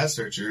 when I passed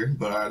searched her,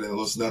 but there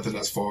was nothing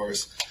as far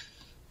as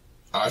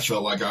I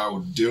felt like I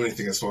would do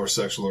anything as far as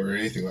sexual or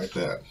anything like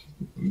that.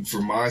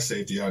 For my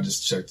safety, I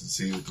just checked to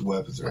see if the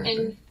weapons or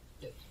anything.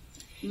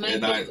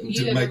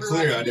 To make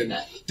clear, I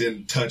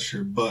didn't touch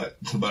her butt,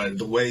 but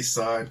the waist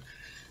side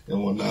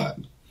and whatnot.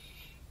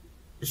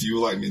 If you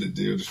would like me to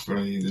do it, I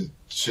need to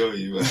show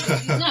you.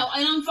 No,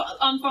 and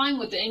I'm fine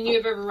with it, and you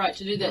have every right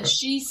to do that. Right.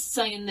 She's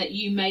saying that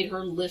you made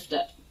her lift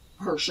up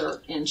her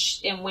shirt, and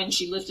when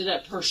she lifted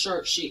up her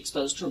shirt, she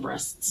exposed her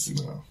breasts.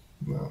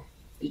 No.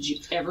 Did you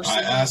ever see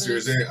I asked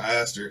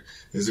her,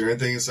 is there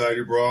anything inside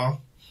your bra?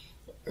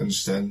 And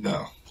she said,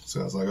 no.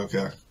 So I was like,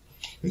 okay.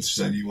 And she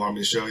said, you want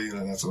me to show you?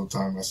 And that's the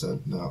time I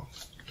said, no,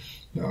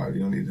 you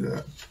don't need to do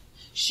that.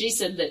 She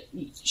said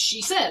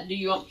she said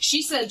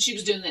she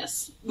was doing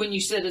this. When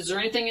you said, is there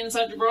anything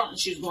inside your bra? And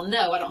she was going,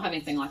 no, I don't have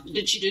anything like that.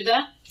 Did she do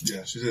that?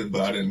 Yeah, she did,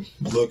 but I didn't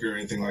look or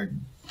anything like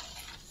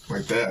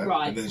that.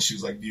 Right. And then she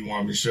was like, do you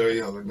want me to show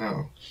you? I was like,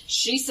 no.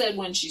 She said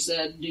when she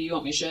said, do you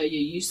want me to show you?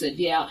 You said,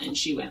 yeah, and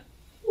she went,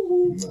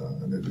 no,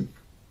 I didn't.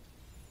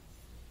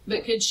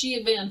 But could she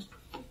have been,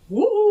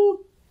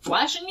 woo,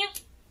 flashing you?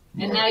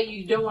 And now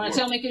you don't want to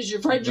tell me because you're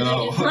afraid you're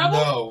going to get in trouble?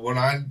 No, when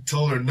I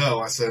told her no,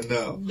 I said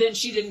no. Then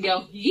she didn't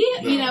go,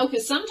 yeah,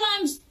 because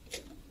sometimes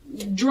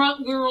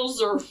drunk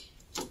girls are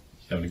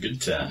having a good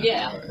time.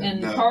 Yeah,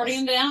 and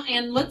partying down.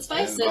 And let's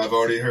face it, I've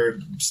already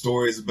heard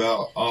stories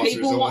about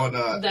officers and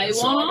whatnot. They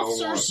want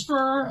officers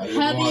for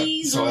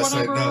hubbies or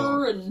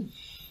whatever.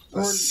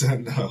 I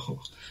said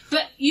no.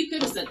 But you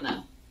could have said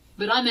no.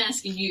 But I'm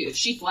asking you if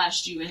she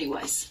flashed you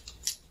anyways.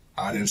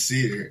 I didn't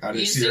see her. I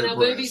didn't see her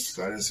breasts.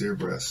 I didn't see her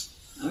breasts.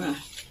 Okay.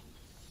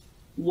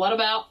 What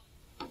about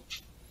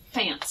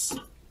pants?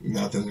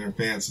 Nothing in her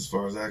pants as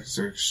far as I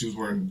concerned. She was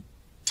wearing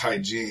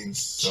tight jeans.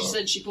 So she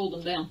said she pulled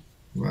them down.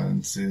 I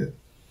didn't see it.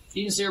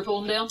 You didn't see her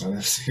pulling down? I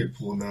didn't see her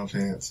pulling down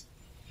pants.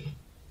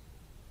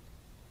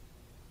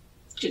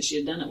 Could she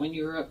have done it when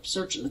you were up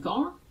searching the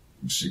car?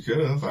 She could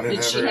have.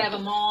 Did she have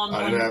them on?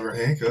 I didn't have her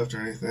handcuffed or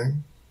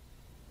anything.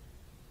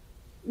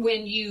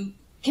 When you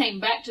came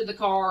back to the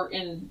car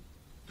and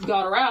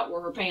got her out,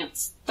 were her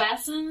pants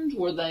fastened?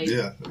 Were they?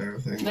 Yeah,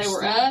 everything. They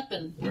were up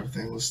and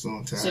everything was still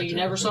intact. So you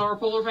never saw her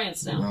pull her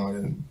pants down? No, I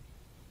didn't.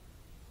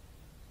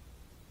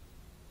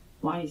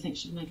 Why do you think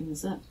she's making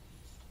this up?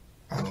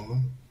 I don't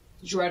know.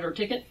 Did you write her a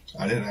ticket?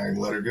 I didn't. I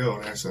let her go.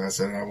 And I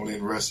said, I won't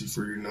even arrest you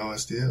for your no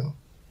STL.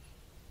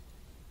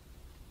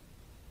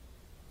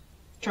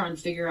 Trying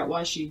to figure out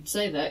why she'd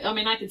say that. I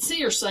mean, I could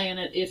see her saying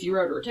it if you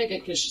wrote her a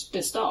ticket because she's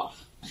pissed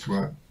off.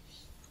 Right.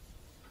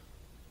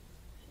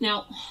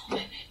 Now,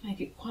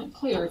 make it quite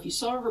clear, if you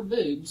saw her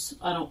boobs,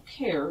 I don't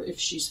care if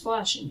she's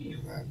flashing you.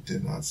 I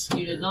did not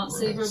see You did not breasts.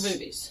 see her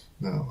boobies.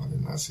 No, I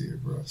did not see her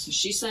breasts.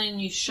 She's saying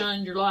you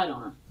shined your light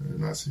on her. I did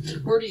not see her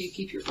breasts. Where do you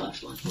keep your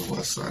flashlight? The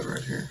left side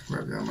right here,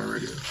 right behind my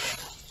radio.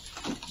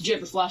 Did you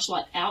have your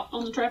flashlight out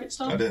on the traffic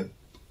stop? I did.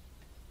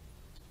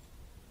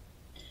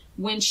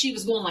 When she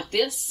was going like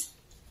this,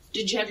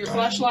 did you have your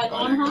flashlight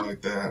on her? I didn't go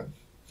like that.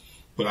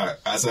 But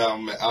as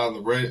I'm out on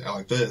the radio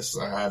like this,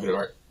 I have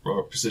it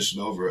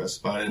positioned over us.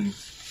 But I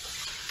didn't.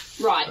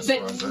 Right,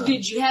 but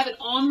did you have it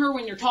on her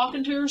when you're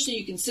talking to her so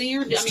you can see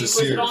her? I mean, was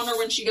it on her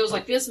when she goes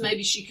like this?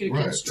 Maybe she could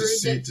have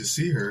construed it. To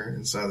see her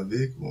inside the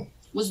vehicle.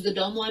 Was the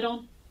dome light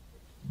on?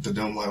 The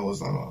dome light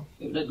was not on.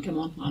 It didn't come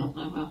on? I don't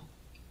know how.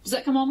 Does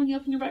that come on when you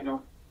open your back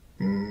door?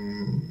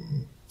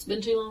 It's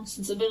been too long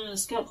since I've been in a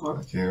scout car.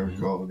 I can't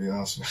recall, to be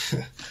honest with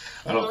you.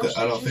 I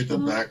don't think the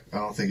back. I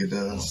don't think it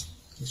does.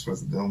 As far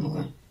as the dome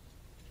light.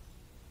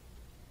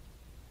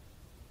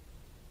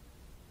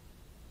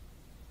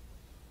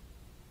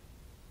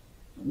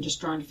 I'm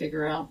just trying to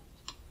figure out.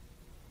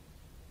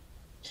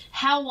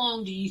 How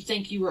long do you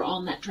think you were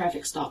on that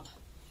traffic stop?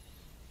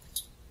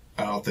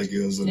 I don't think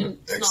it was an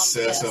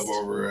excess of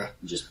over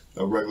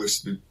a regular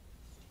speed.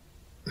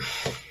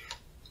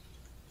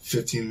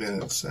 15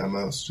 minutes at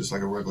most, just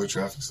like a regular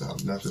traffic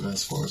stop. Nothing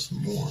as far as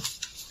more.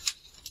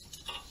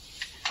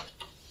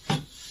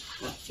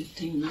 About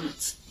 15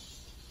 minutes.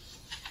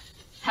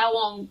 How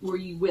long were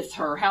you with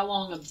her? How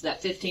long of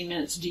that 15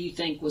 minutes do you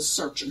think was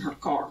searching her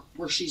car?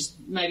 Where she's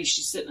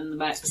sitting in the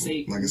back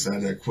seat? Like I said, I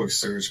did a quick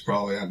search,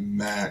 probably at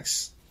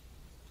max,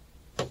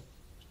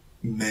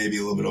 maybe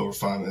a little bit over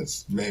 5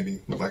 minutes. Maybe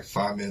like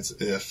 5 minutes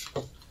if.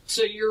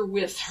 So you're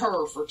with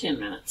her for 10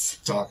 minutes?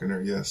 Talking to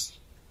her, yes.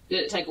 Did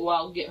it take a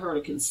while to get her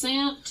to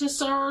consent to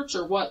search,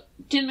 or what?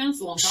 10 minutes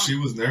is a long time. She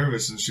was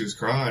nervous and she was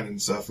crying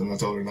and stuff, and I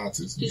told her not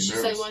to be nervous. Did she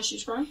say why she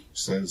was crying?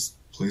 She says,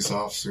 police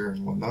officer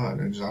and whatnot,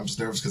 and I'm just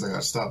nervous because I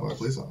got stopped by a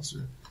police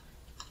officer.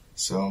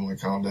 So I'm like,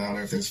 calm down,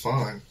 everything's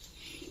fine.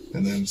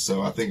 And then,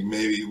 so I think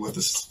maybe with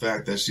the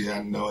fact that she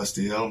had no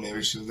SDL,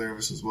 maybe she was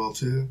nervous as well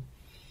too.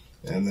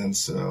 And then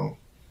so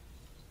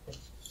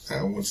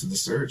I went to the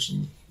search,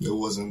 and it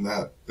wasn't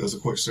that, it was a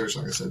quick search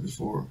like I said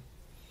before.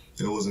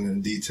 It wasn't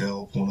in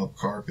detail, pulling up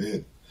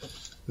carpet. It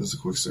was a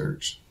quick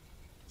search.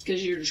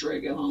 Because you were just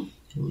ready to go home.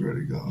 I was ready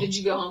to go home. Did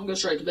you go home, go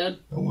straight to bed?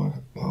 I went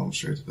home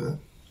straight to bed.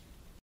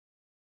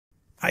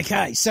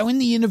 Okay, so in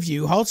the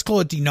interview,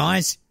 Holtzclaw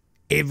denies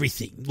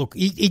everything. Look,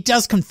 he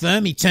does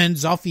confirm he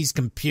turns off his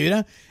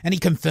computer, and he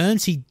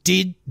confirms he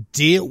did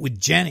deal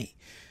with Jenny.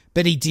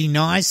 But he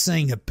denies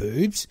seeing her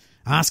boobs,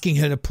 asking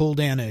her to pull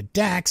down her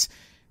dax,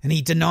 and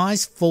he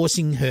denies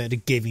forcing her to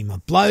give him a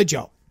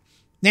blowjob.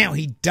 Now,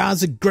 he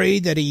does agree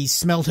that he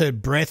smelled her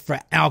breath for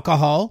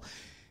alcohol.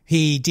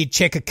 He did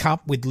check a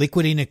cup with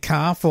liquid in her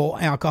car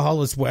for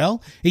alcohol as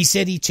well. He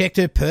said he checked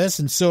her purse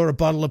and saw a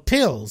bottle of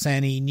pills,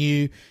 and he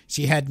knew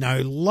she had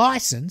no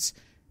license,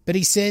 but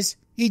he says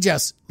he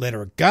just let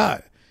her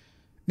go.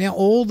 Now,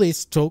 all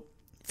this took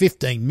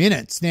 15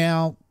 minutes.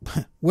 Now,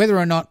 whether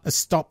or not a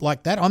stop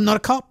like that, I'm not a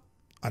cop.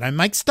 I don't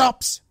make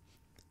stops.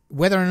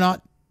 Whether or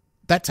not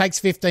that takes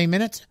 15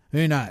 minutes,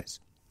 who knows?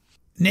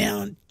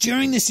 Now,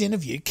 during this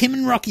interview, Kim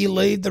and Rocky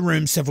leave the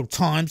room several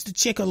times to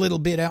check a little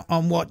bit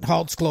on what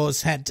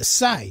Holtzclaw's had to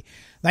say.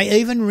 They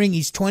even ring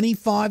his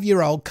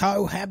 25-year-old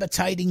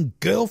cohabitating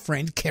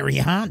girlfriend, Kerry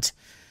Hunt.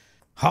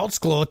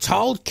 Holtzclaw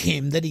told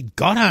Kim that he'd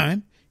got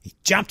home, he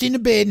jumped into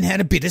bed and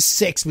had a bit of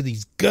sex with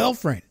his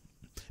girlfriend.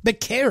 But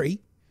Kerry,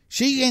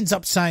 she ends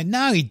up saying,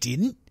 no, he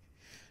didn't.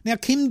 Now,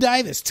 Kim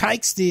Davis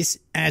takes this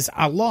as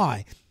a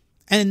lie,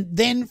 and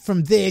then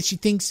from there she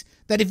thinks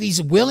that if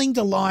he's willing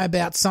to lie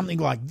about something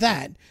like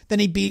that, then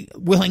he'd be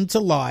willing to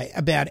lie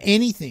about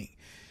anything.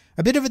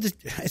 A bit of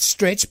a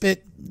stretch,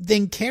 but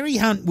then Kerry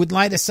Hunt would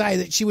later say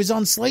that she was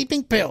on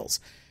sleeping pills.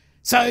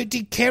 So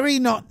did Kerry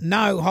not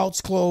know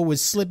Holtzclaw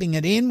was slipping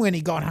it in when he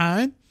got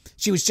home?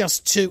 She was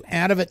just too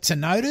out of it to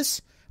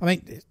notice? I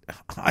mean,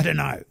 I don't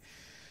know.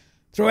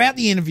 Throughout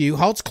the interview,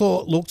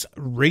 Holtzclaw looked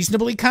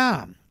reasonably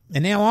calm.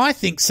 And now I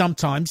think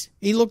sometimes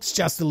he looks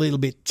just a little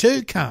bit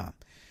too calm.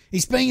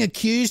 He's being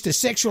accused of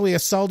sexually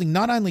assaulting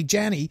not only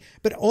Janny,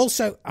 but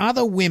also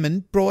other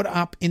women brought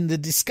up in the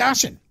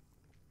discussion.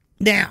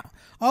 Now,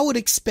 I would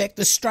expect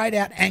a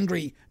straight-out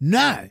angry,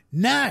 no,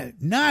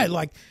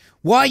 like,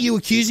 why are you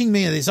accusing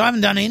me of this? I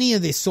haven't done any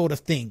of this sort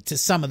of thing to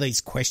some of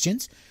these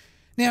questions.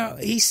 Now,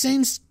 he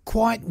seems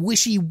quite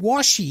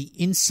wishy-washy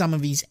in some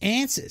of his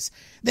answers.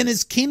 Then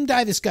as Kim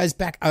Davis goes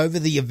back over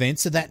the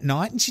events of that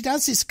night, and she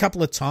does this a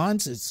couple of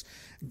times, as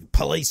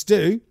police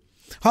do,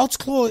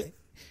 Holtzclaw,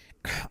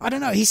 I don't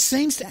know, he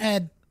seems to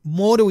add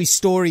more to his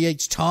story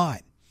each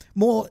time,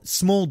 more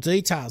small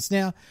details.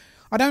 Now,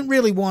 I don't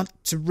really want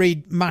to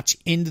read much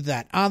into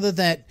that, other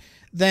than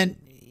then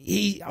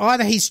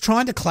he's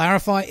trying to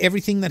clarify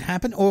everything that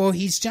happened, or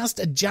he's just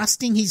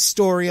adjusting his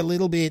story a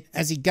little bit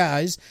as he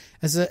goes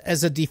as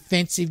a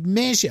defensive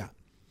measure.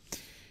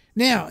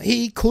 Now,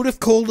 he could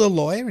have called a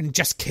lawyer and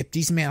just kept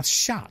his mouth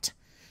shut.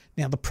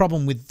 Now, the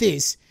problem with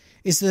this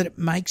is that it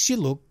makes you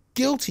look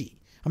guilty.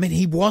 I mean,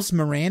 he was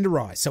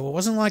Mirandaized, so it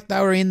wasn't like they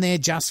were in there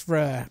just for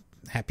a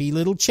happy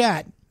little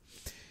chat.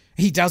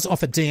 He does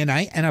offer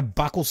DNA and a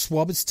buccal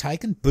swab is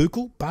taken.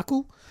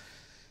 Buccal.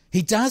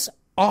 He does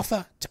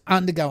offer to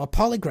undergo a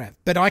polygraph,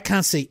 but I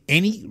can't see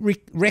any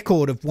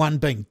record of one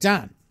being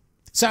done.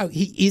 So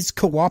he is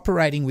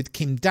cooperating with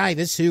Kim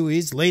Davis, who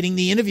is leading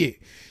the interview.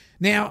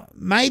 Now,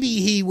 maybe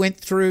he went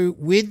through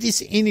with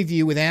this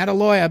interview without a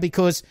lawyer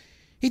because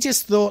he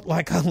just thought,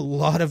 like a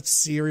lot of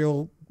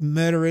serial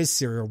murderers,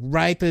 serial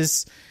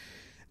rapists,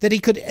 that he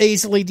could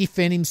easily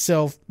defend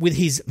himself with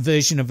his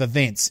version of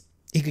events.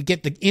 He could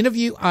get the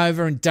interview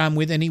over and done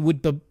with, and he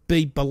would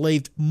be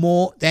believed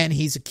more than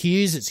his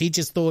accusers. He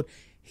just thought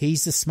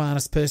he's the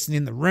smartest person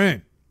in the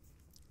room.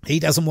 He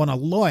doesn't want a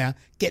lawyer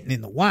getting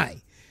in the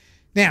way.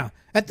 Now,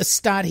 at the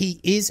start, he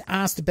is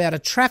asked about a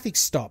traffic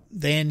stop.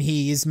 Then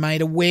he is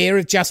made aware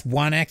of just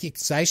one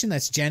accusation,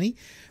 that's Jenny.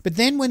 But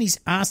then when he's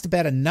asked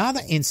about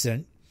another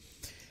incident,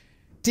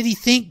 did he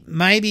think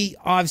maybe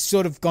I've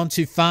sort of gone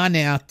too far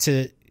now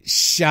to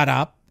shut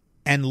up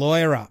and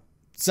lawyer up?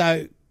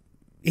 So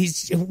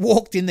he's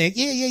walked in there,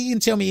 yeah, you can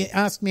tell me,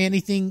 ask me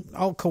anything,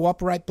 I'll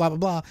cooperate, blah, blah,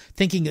 blah,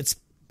 thinking it's,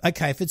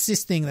 okay, if it's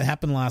this thing that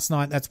happened last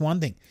night, that's one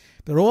thing.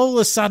 But all of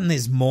a sudden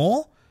there's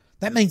more.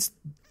 That means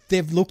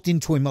they've looked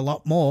into him a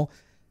lot more.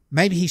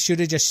 Maybe he should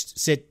have just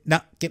said, no,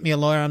 get me a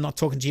lawyer, I'm not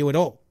talking to you at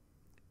all.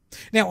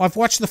 Now, I've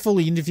watched the full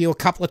interview a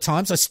couple of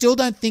times. I still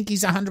don't think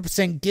he's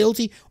 100%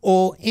 guilty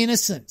or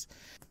innocent.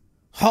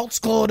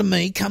 Holtzclaw, to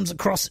me, comes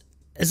across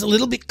as a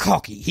little bit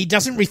cocky. He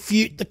doesn't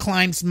refute the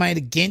claims made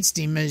against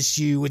him as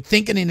you would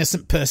think an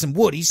innocent person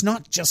would. He's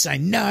not just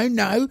saying,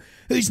 no,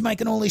 who's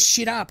making all this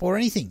shit up or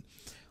anything.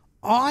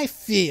 I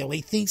feel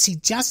he thinks he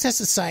just has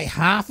to say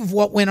half of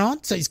what went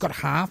on, so he's got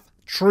half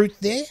truth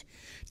there,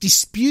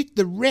 dispute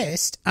the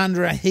rest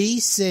under a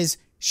he says,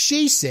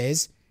 she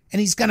says,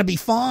 and he's going to be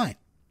fine.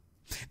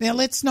 Now,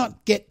 let's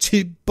not get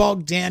too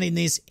bogged down in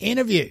this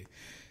interview.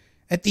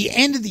 At the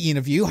end of the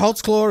interview,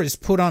 Holtzclaw is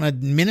put on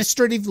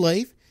administrative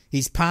leave.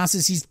 He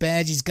passes his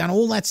badge, his gun,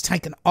 all that's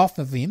taken off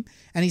of him,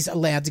 and he's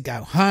allowed to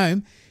go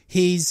home.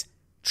 His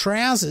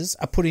trousers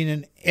are put in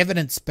an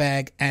evidence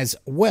bag as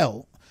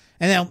well.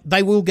 And now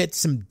they will get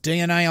some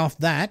DNA off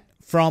that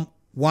from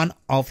one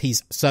of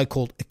his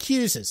so-called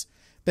accusers.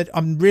 But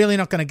I'm really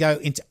not going to go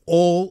into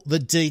all the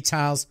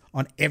details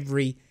on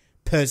every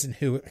person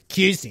who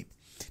accused him.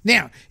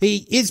 Now,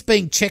 he is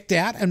being checked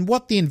out, and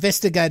what the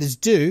investigators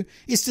do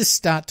is to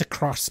start to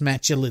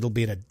cross-match a little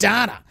bit of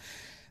data.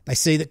 They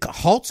see that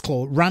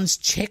Holtzclaw runs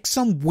checks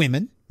on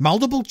women,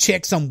 multiple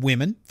checks on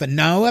women, for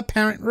no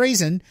apparent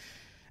reason,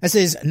 as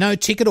there's no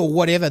ticket or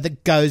whatever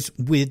that goes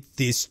with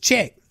this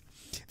check.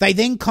 They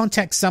then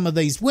contact some of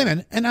these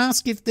women and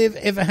ask if they've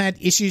ever had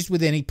issues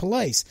with any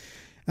police.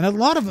 And a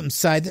lot of them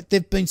say that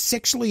they've been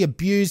sexually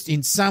abused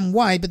in some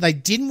way, but they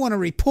didn't want to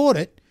report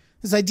it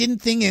because they didn't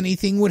think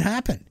anything would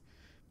happen.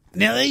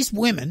 Now, these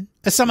women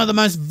are some of the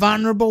most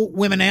vulnerable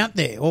women out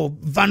there, or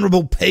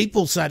vulnerable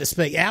people, so to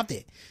speak, out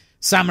there.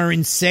 Some are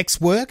in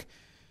sex work.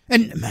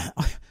 And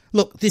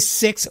look, this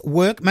sex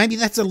work, maybe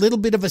that's a little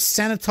bit of a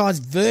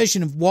sanitized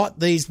version of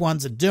what these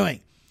ones are doing.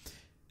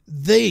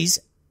 These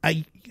ones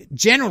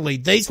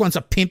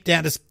are pimped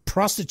out as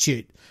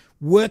prostitute,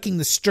 working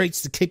the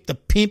streets to keep the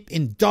pimp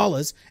in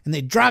dollars and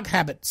their drug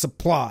habit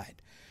supplied.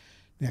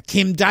 Now,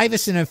 Kim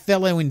Davis and her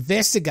fellow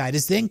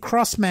investigators then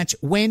cross-match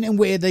when and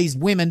where these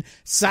women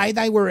say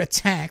they were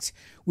attacked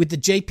with the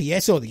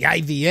GPS or the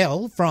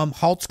AVL from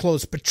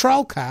Holtzclaw's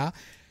patrol car,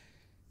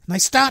 and they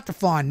start to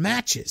find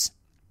matches.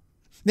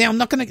 Now, I'm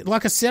not going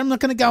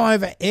to go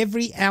over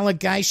every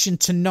allegation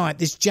tonight.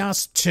 There's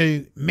just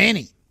too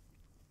many.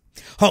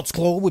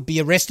 Holtzclaw would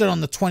be arrested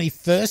on the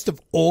 21st of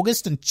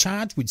August and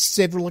charged with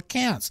several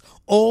accounts,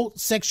 all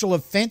sexual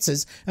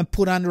offences, and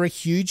put under a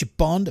huge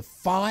bond of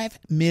 $5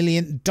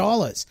 million.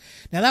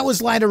 Now, that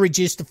was later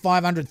reduced to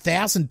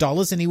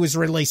 $500,000 and he was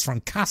released from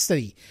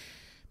custody.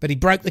 But he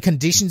broke the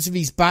conditions of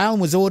his bail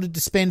and was ordered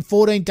to spend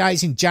 14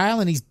 days in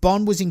jail, and his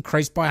bond was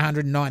increased by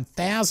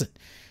 $109,000.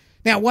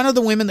 Now, one of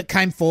the women that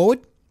came forward,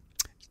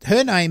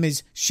 her name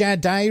is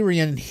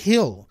Shadarian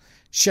Hill.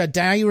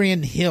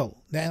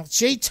 Now,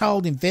 she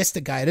told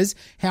investigators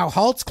how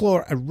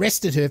Holtzclaw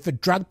arrested her for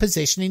drug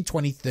possession in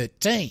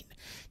 2013.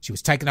 She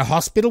was taken to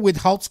hospital with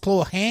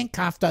Holtzclaw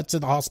handcuffed her to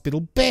the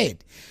hospital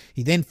bed.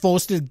 He then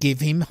forced her to give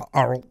him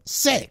oral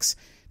sex.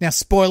 Now,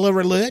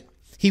 spoiler alert,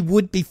 he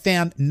would be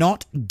found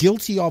not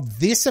guilty of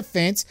this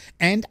offence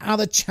and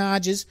other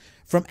charges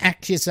from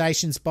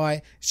accusations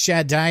by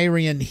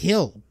Shadarian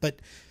Hill. But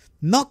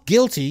not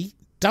guilty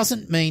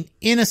doesn't mean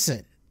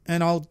innocent,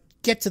 and I'll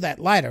get to that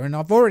later, and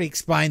I've already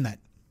explained that.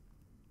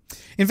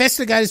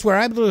 Investigators were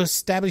able to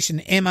establish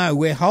an MO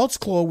where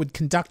Holtzclaw would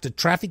conduct a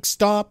traffic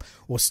stop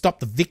or stop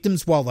the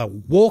victims while they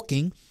were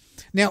walking.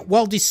 Now,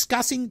 while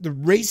discussing the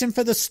reason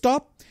for the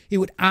stop, he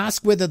would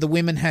ask whether the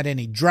women had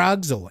any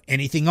drugs or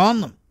anything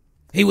on them.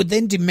 He would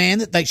then demand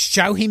that they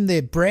show him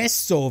their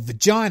breasts or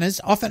vaginas,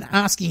 often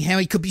asking how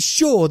he could be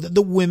sure that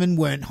the women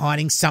weren't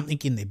hiding something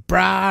in their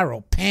bra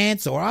or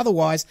pants or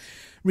otherwise,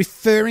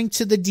 referring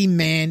to the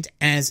demand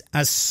as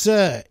a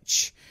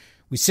search.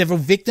 With several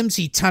victims,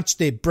 he touched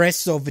their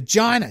breasts or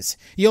vaginas.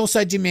 He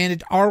also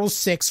demanded oral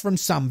sex from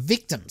some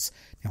victims.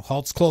 Now,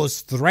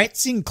 Holtzclaw's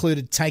threats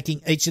included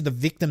taking each of the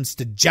victims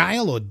to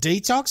jail or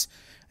detox,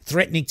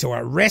 threatening to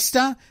arrest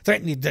her,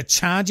 threatening to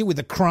charge her with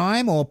a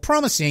crime, or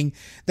promising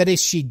that if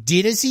she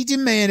did as he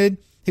demanded,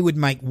 he would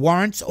make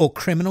warrants or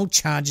criminal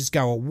charges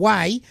go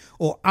away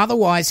or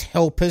otherwise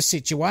help her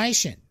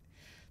situation.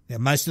 Now,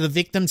 most of the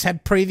victims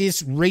had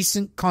previous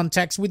recent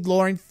contacts with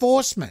law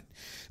enforcement.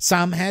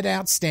 Some had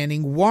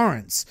outstanding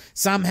warrants.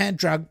 Some had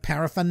drug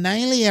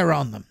paraphernalia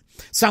on them.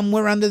 Some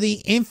were under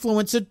the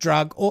influence of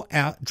drugs or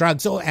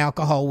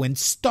alcohol when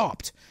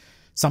stopped.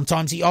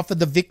 Sometimes he offered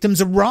the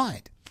victims a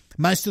ride.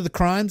 Most of the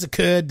crimes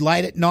occurred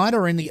late at night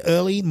or in the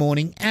early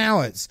morning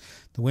hours.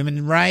 The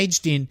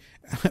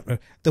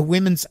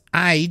women's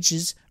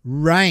ages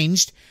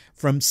ranged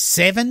from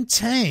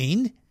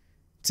 17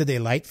 to their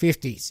late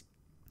 50s.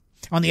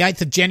 On the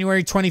 8th of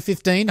January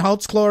 2015,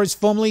 Holtzclaw is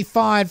formally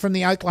fired from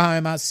the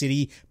Oklahoma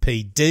City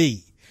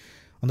PD.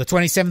 On the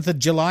 27th of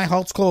July,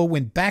 Holtzclaw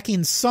went back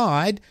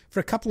inside for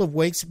a couple of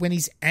weeks when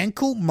his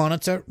ankle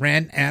monitor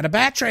ran out of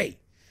battery.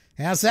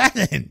 How's that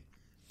then?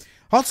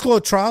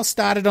 Holtzclaw trial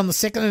started on the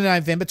 2nd of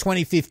November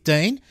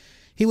 2015.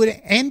 He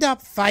would end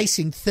up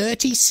facing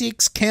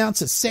 36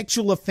 counts of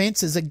sexual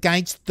offences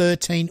against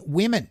 13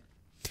 women.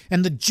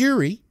 And the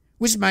jury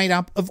was made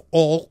up of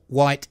all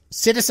white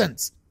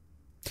citizens.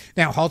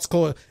 Now,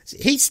 Holtzclaw,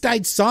 he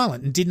stayed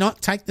silent and did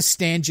not take the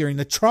stand during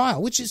the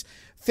trial, which is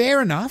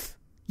fair enough.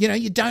 You know,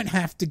 you don't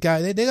have to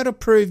go there. They've got to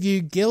prove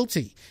you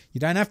guilty. You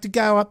don't have to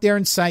go up there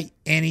and say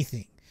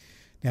anything.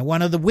 Now,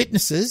 one of the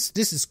witnesses,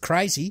 this is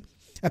crazy,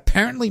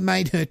 apparently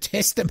made her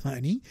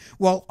testimony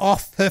while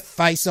off her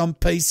face on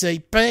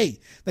PCP.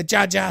 The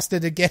judge asked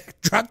her to get a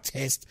drug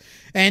test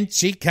and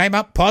she came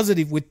up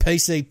positive with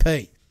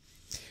PCP.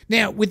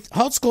 Now, with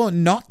Holtzclaw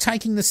not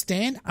taking the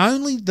stand,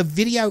 only the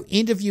video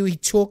interview he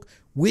took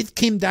with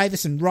Kim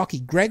Davis and Rocky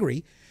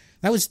Gregory,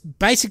 that was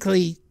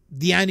basically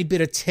the only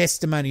bit of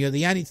testimony or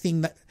the only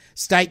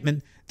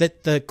statement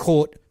that the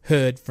court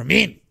heard from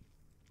him.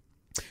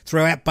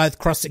 Throughout both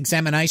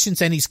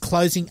cross-examinations and his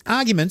closing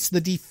arguments,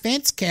 the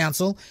defence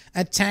counsel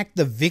attacked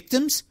the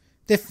victims,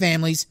 their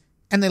families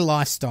and their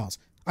lifestyles.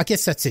 I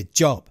guess that's their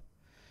job.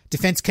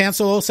 Defence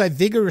counsel also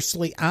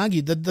vigorously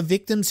argued that the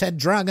victims had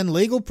drug and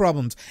legal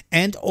problems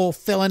and or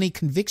felony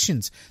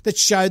convictions that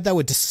showed they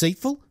were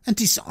deceitful and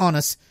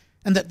dishonest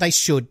and that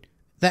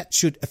that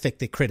should affect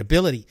their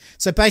credibility.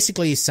 So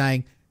basically he's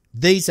saying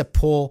these are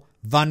poor,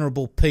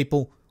 vulnerable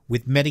people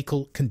with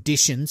medical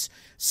conditions,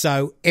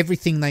 so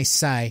everything they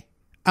say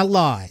are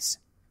lies.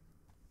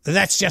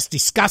 That's just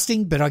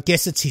disgusting, but I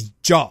guess it's his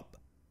job.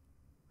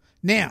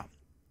 Now,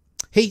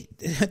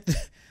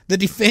 the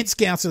defence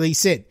counsel, he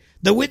said,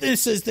 the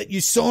witnesses that you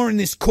saw in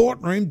this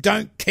courtroom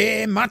don't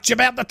care much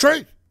about the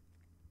truth.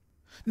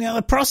 Now,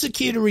 the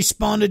prosecutor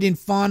responded in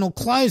final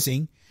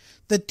closing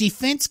that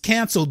defence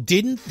counsel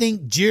didn't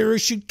think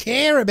jurors should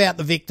care about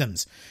the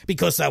victims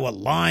because they were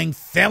lying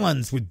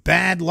felons with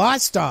bad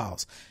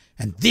lifestyles.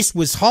 And this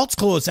was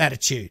Holtzclaw's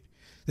attitude,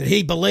 that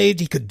he believed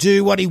he could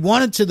do what he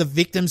wanted to the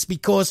victims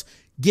because,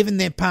 given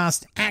their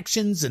past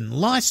actions and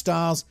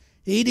lifestyles,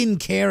 he didn't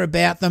care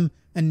about them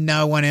and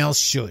no one else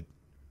should.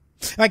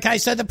 Okay,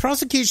 so the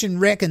prosecution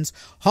reckons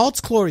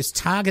Holtzclaw is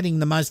targeting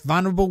the most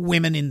vulnerable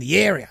women in the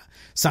area.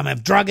 Some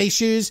have drug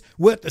issues,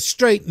 work the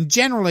street, and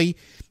generally,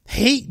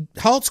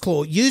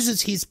 Holtzclaw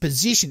uses his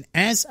position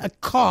as a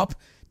cop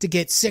to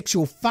get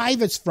sexual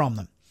favours from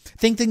them,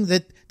 thinking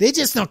that they're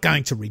just not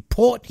going to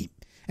report him.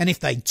 And if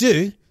they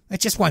do, it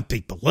just won't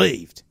be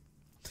believed.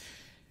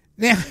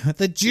 Now,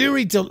 the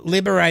jury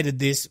deliberated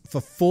this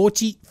for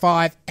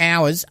 45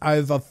 hours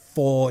over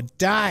 4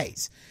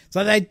 days.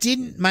 So they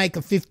didn't make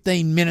a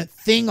 15-minute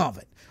thing of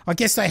it. I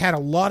guess they had a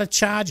lot of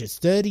charges,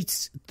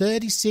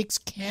 36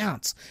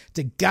 counts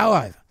to go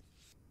over.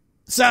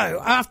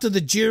 So after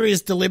the jury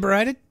has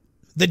deliberated,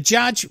 the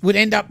judge would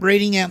end up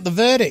reading out the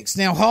verdicts.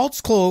 Now,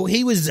 Holtzclaw,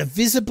 he was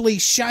visibly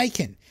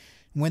shaken.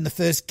 When the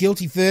first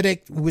guilty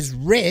verdict was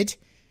read,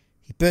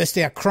 he burst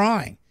out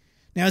crying.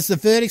 Now, as the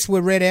verdicts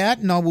were read out,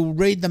 and I will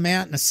read them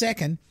out in a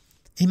second,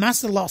 he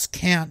must have lost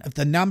count of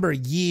the number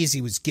of years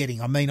he was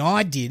getting. I mean,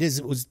 I did as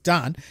it was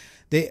done.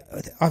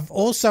 I've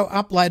also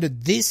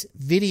uploaded this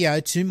video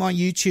to my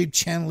YouTube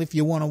channel if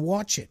you want to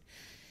watch it.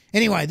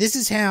 Anyway, this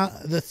is how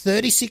the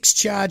 36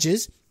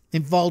 charges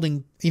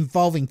involving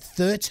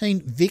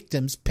 13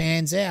 victims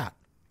pans out.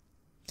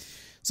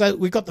 So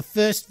we've got the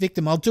first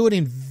victim. I'll do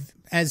it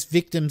as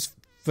victims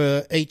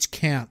for each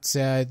count.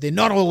 So they're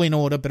not all in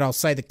order, but I'll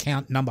say the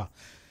count number.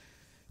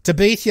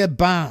 Tabitha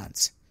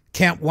Barnes.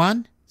 Count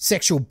 1,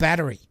 sexual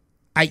battery,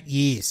 8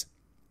 years.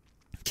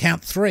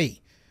 Count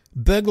 3,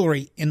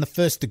 burglary in the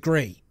first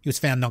degree. He was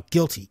found not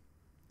guilty.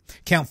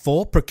 Count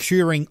 4,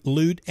 procuring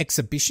lewd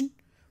exhibition,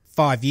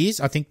 5 years.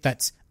 I think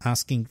that's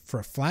asking for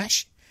a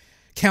flash.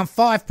 Count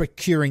 5,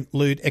 procuring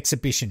lewd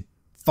exhibition,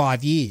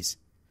 5 years.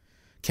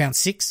 Count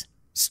 6,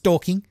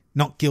 stalking,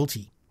 not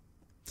guilty.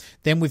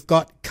 Then we've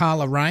got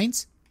Carla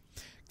Raines.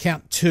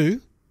 Count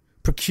 2,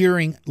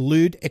 procuring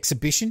lewd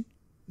exhibition,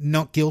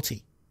 not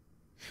guilty.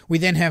 We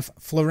then have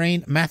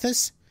Florine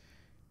Mathis.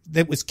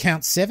 That was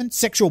count 7,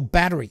 sexual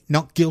battery,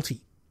 not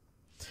guilty.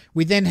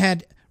 We then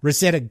had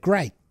Rosetta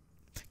Grape.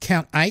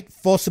 Count 8,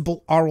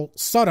 forcible oral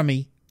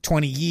sodomy,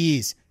 20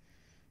 years.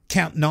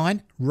 Count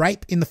 9,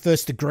 rape in the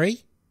first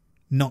degree,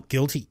 not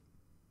guilty.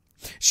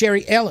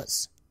 Sherry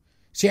Ellis.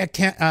 She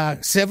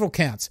had several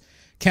counts.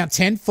 Count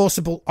 10,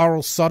 forcible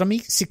oral sodomy,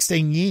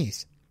 16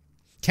 years.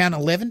 Count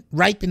 11,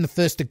 rape in the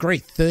first degree,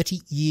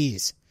 30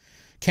 years.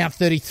 Count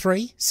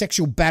 33,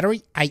 sexual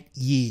battery, 8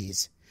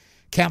 years.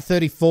 Count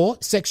 34,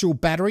 sexual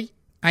battery,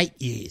 8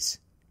 years.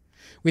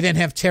 We then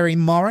have Terry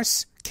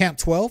Morris. Count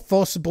 12,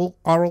 forcible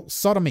oral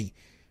sodomy,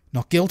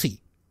 not guilty.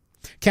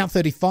 Count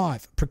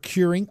 35,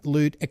 procuring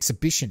lewd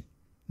exhibition,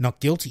 not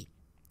guilty.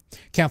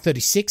 Count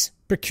 36,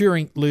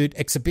 procuring lewd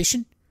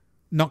exhibition,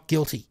 not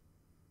guilty.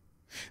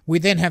 We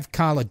then have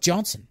Carla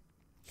Johnson.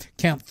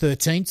 Count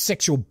 13,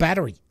 sexual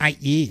battery, 8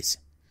 years.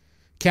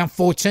 Count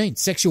 14,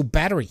 sexual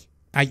battery,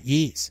 8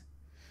 years.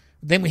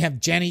 Then we have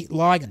Janny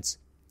Ligens.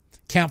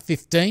 Count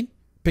 15,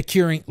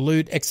 procuring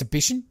lewd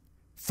exhibition,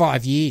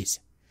 5 years.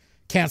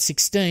 Count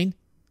 16,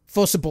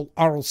 forcible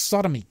oral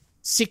sodomy,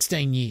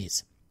 16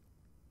 years.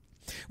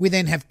 We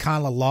then have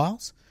Carla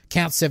Lyles.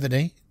 Count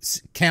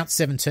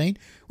 17,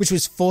 which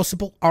was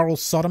forcible oral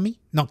sodomy,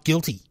 not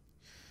guilty.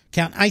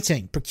 Count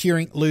 18,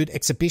 procuring lewd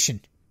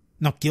exhibition,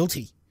 not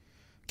guilty.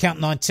 Count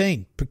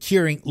 19,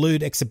 procuring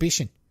lewd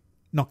exhibition,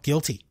 not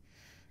guilty.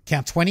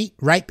 Count 20,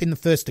 rape in the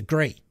first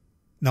degree,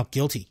 not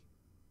guilty.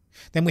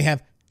 Then we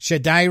have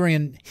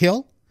Shadarian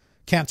Hill.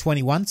 Count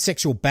 21,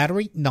 sexual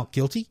battery, not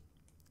guilty.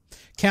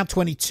 Count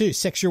 22,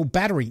 sexual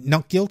battery,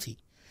 not guilty.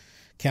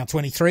 Count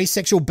 23,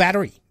 sexual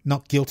battery,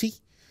 not guilty.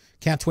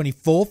 Count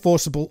 24,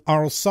 forcible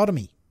oral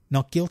sodomy,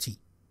 not guilty.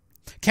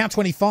 Count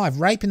 25,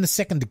 rape in the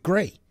second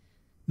degree,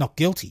 not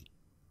guilty.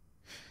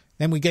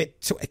 Then we get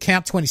to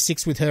count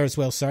 26 with her as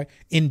well,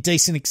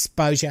 indecent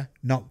exposure,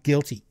 not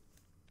guilty.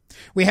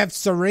 We have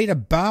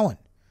Sarita Bowen.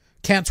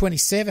 Count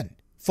 27,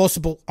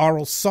 forcible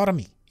oral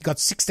sodomy, you got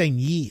 16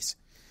 years.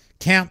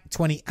 Count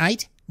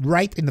 28,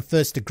 rape in the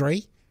first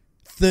degree,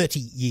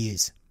 30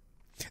 years.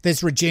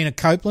 There's Regina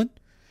Copeland.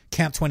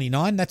 Count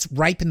 29, that's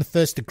rape in the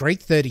first degree,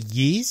 30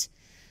 years.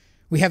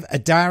 We have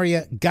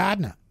Adaria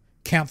Gardner.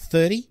 Count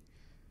 30,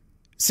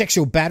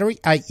 sexual battery,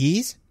 8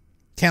 years.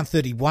 Count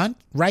 31,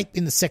 rape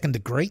in the second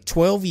degree,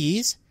 12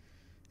 years.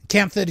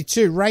 Count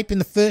 32, rape in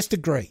the first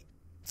degree,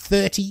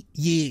 30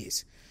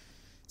 years.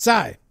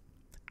 So,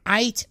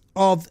 8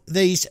 of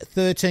these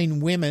 13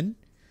 women,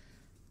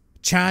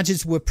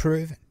 charges were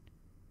proven.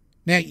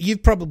 Now,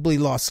 you've probably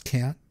lost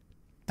count.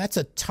 That's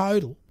a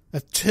total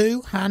of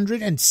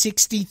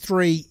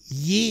 263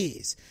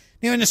 years.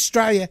 Now, in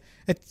Australia,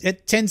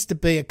 it tends to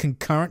be a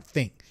concurrent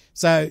thing.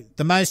 So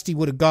the most he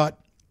would have got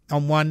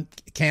on one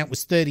count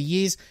was 30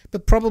 years,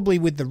 but probably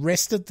with the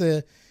rest of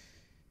the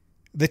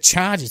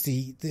charges,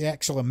 the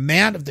actual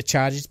amount of the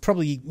charges,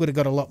 probably would have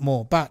got a lot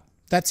more. But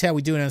that's how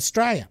we do it in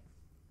Australia.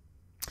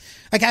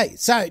 Okay,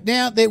 so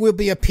now there will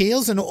be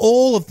appeals, and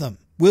all of them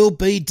will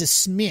be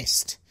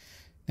dismissed.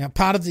 Now,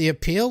 part of the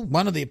appeal,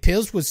 one of the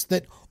appeals was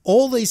that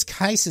all these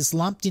cases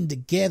lumped in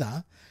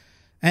together,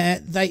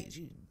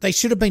 they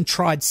should have been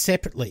tried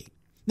separately.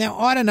 Now,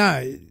 I don't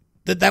know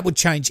that would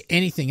change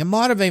anything. It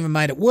might have even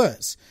made it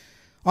worse.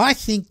 I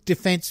think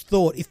defence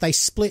thought if they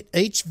split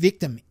each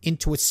victim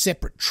into a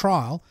separate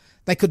trial,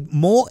 they could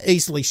more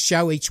easily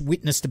show each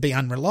witness to be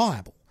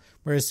unreliable.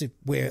 Whereas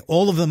where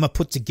all of them are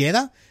put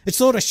together, it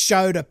sort of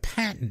showed a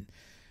pattern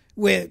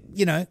where,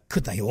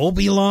 could they all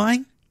be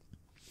lying?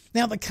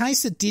 Now, the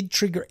case that did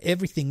trigger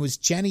everything was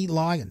Janny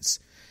Ligens.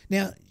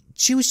 Now,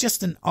 she was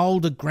just an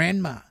older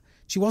grandma.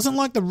 She wasn't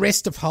like the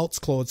rest of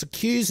Holtzclaw's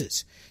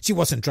accusers. She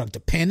wasn't drug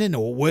dependent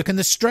or working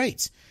the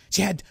streets.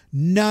 She had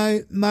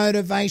no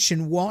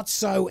motivation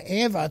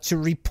whatsoever to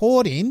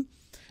report him,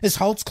 as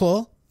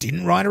Holtzclaw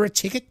didn't write her a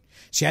ticket.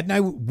 She had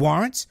no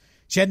warrants.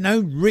 She had no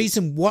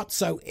reason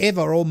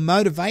whatsoever or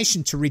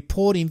motivation to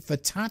report him for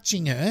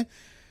touching her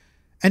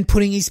and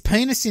putting his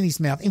penis in his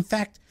mouth. In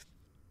fact,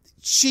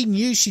 she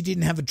knew she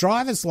didn't have a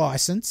driver's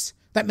license.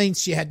 That means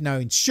she had no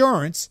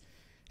insurance.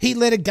 He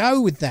let her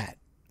go with that.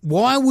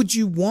 Why would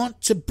you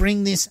want to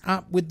bring this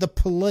up with the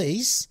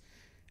police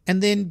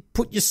and then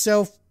put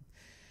yourself,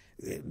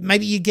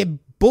 maybe you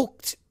get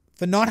booked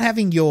for not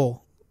having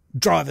your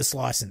driver's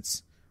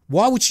license?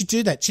 Why would she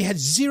do that? She had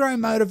zero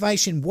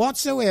motivation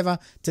whatsoever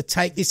to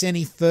take this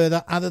any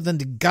further other than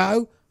to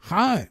go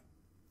home.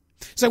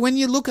 So when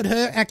you look at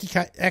her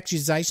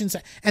accusations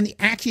and the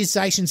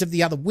accusations of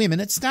the other women,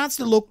 it starts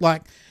to look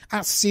like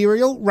a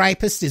serial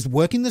rapist is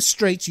working the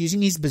streets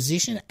using his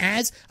position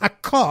as a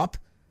cop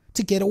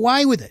to get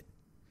away with it.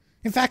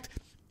 In fact,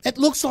 It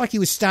looks like he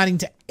was starting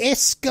to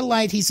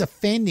escalate his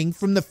offending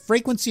from the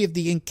frequency of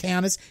the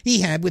encounters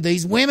he had with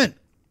these women.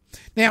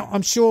 Now,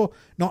 I'm sure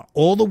not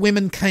all the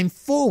women came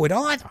forward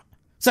either,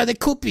 so there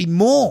could be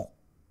more.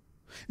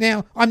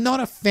 Now, I'm not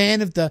a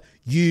fan of the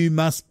 "you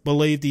must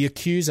believe the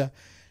accuser,"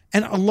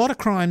 and a lot of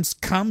crimes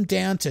come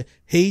down to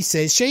he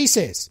says, she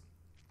says.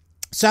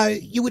 So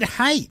you would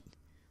hate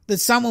that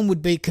someone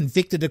would be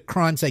convicted of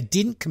crimes they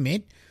didn't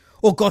commit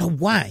or got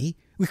away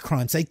with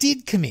crimes they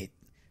did commit.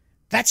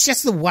 That's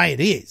just the way it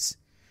is.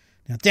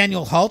 Now,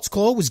 Daniel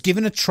Holtzclaw was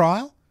given a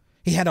trial.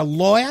 He had a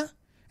lawyer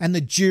and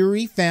the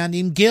jury found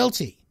him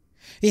guilty.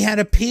 He had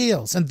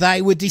appeals and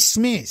they were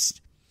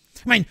dismissed.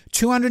 I mean,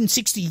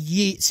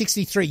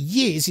 63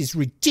 years is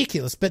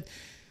ridiculous, but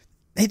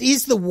it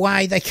is the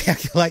way they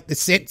calculate the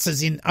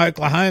sentences in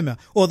Oklahoma,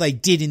 or they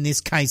did in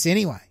this case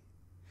anyway.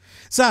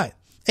 So,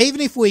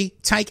 even if we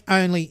take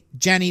only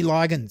Janny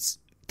Ligon's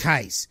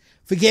case,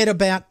 forget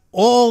about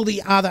all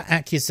the other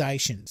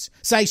accusations.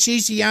 Say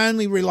she's the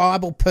only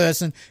reliable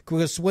person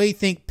because we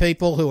think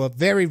people who are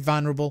very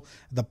vulnerable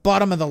at the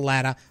bottom of the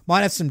ladder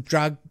might have some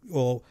drug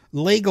or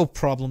legal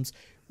problems.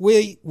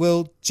 We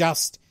will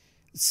just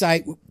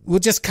say, we'll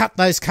just cut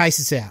those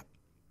cases out.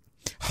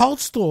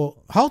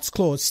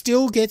 Holtzclaw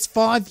still gets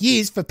 5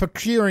 years for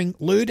procuring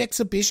lewd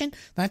exhibition.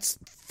 That's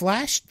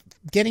flash,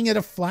 getting it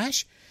a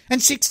flash.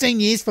 And 16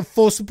 years for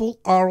forcible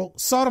oral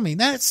sodomy.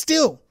 That's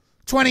still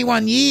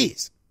 21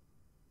 years.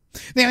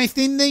 Now, if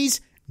in these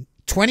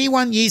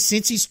 21 years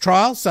since his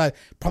trial, so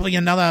probably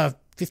another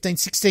 15,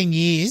 16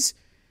 years,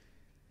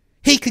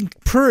 he can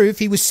prove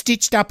he was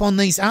stitched up on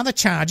these other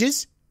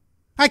charges,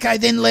 okay,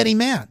 then let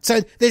him out. So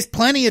there's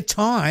plenty of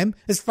time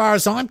as far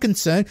as I'm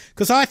concerned,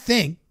 because I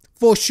think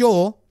for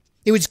sure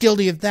he was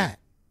guilty of that.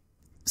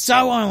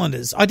 So,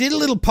 Islanders, I did a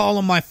little poll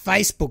on my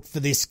Facebook for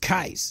this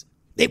case.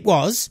 It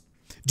was,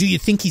 do you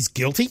think he's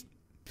guilty?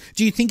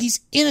 Do you think he's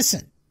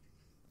innocent?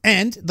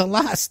 And the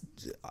last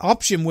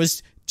option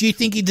was, do you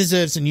think he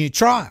deserves a new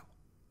trial?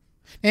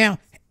 Now,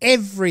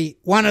 every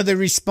one of the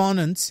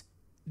respondents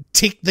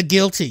ticked the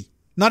guilty,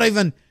 not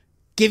even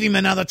give him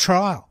another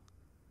trial.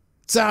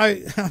 So,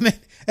 I mean,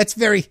 it's a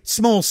very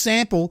small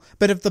sample,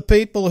 but of the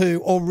people who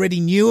already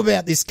knew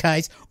about this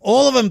case,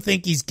 all of them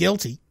think he's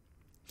guilty.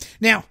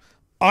 Now,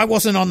 I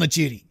wasn't on the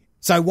duty,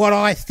 so what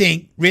I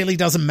think really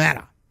doesn't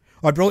matter.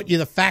 I brought you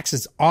the facts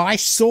as I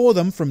saw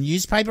them from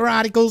newspaper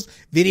articles,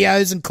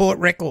 videos and court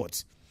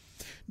records.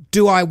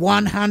 Do I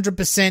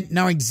 100%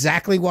 know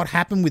exactly what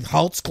happened with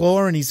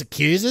Holtzclaw and his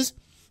accusers?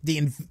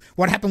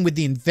 What happened with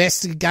the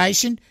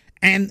investigation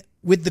and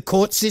with the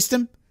court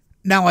system?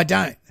 No, I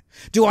don't.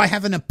 Do I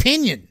have an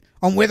opinion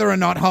on whether or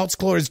not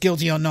Holtzclaw is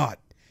guilty or not?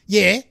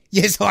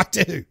 Yes, I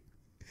do.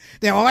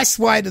 Now, I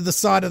sway to the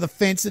side of the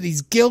fence that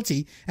he's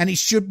guilty and he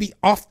should be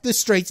off the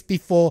streets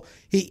before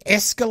he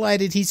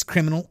escalated his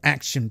criminal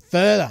action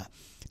further.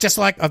 Just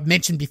like I've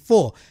mentioned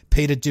before,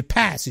 Peter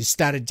Dupas, who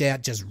started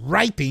out just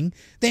raping,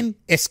 then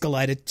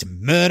escalated to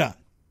murder.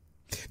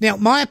 Now,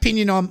 my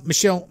opinion on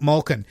Michelle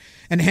Malkin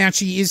and how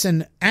she is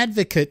an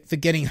advocate for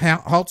getting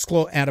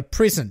Holtzclaw out of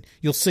prison.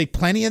 You'll see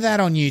plenty of that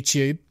on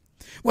YouTube.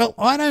 Well,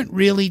 I don't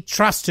really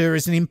trust her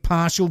as an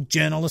impartial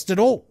journalist at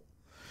all.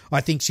 I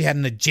think she had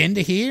an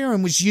agenda here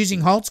and was using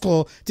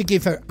Holtzclaw to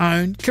give her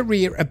own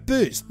career a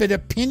boost. But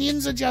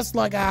opinions are just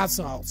like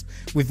arseholes.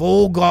 We've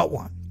all got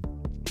one.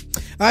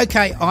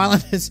 Okay,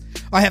 Islanders,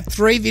 I have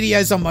 3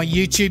 videos on my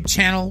YouTube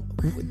channel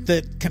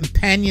that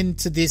companion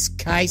to this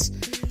case.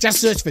 Just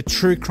search for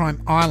True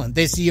Crime Island.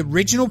 There's the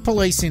original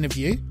police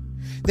interview.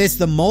 There's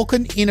the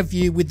Malkin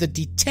interview with the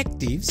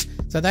detectives.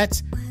 So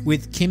that's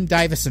with Kim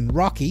Davis and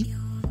Rocky.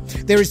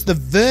 There is the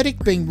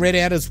verdict being read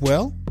out as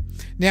well.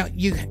 Now,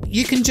 you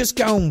can just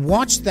go and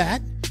watch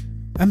that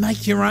and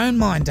make your own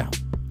mind up.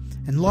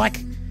 And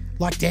like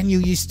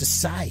Daniel used to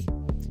say,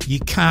 you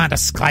can't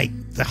escape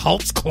the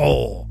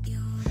Holtzclaw.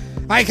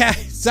 Okay,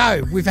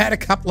 so we've had a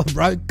couple of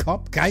road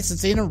cop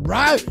cases in a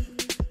row.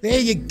 There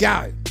you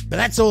go. But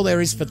that's all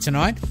there is for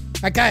tonight.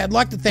 Okay, I'd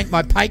like to thank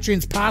my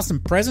patrons past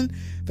and present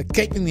for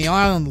keeping the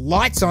island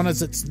lights on,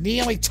 as it's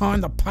nearly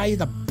time to pay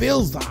the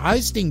bills, the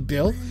hosting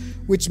bill,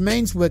 which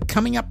means we're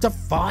coming up to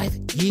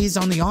 5 years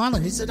on the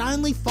island. Is it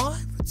only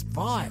 5? It's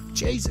 5.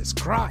 Jesus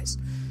Christ.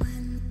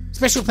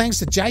 Special thanks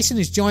to Jason,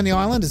 who's joined the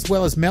island, as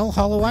well as Mel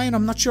Holloway, and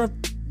I'm not sure if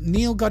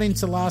Neil got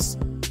into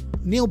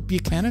Neil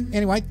Buchanan.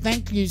 Anyway,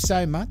 thank you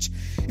so much.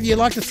 If you'd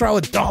like to throw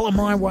 $1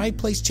 my way,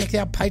 please check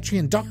out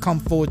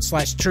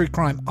patreon.com/True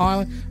Crime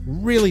Island.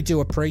 Really do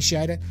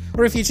appreciate it.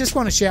 Or if you just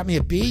want to shout me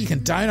a beer, you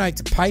can donate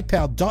to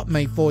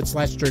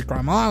paypal.me/True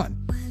Crime Island.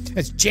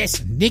 As Jess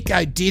and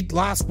Nico did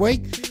last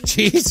week.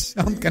 Cheers.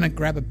 I'm going to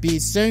grab a beer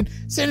soon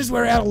as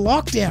we're out of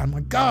lockdown. My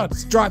God,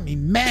 it's driving me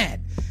mad.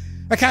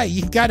 Okay,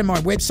 you can go to my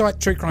website,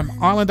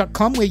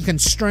 truecrimeisland.com, where you can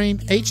stream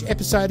each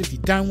episode if you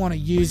don't want to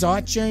use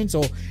iTunes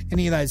or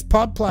any of those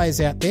pod players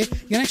out there.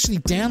 You can actually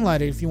download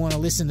it if you want to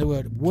listen to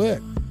it at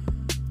work.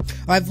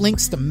 I have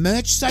links to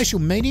merch, social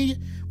media,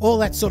 all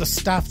that sort of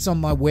stuff's on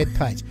my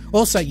webpage.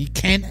 Also, you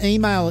can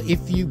email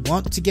if you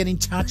want to get in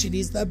touch. It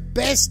is the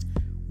best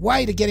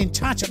way to get in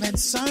touch. I've had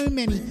so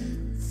many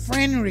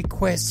friend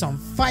requests on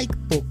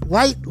Facebook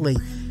lately.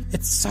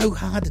 It's so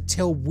hard to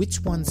tell which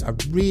ones are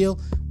real,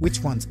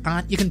 which ones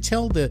aren't. You can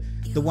tell the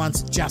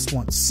ones that just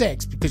want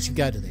sex because you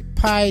go to their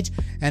page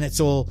and it's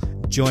all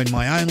join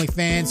my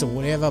OnlyFans or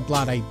whatever,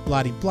 bloody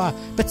blah.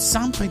 But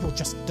some people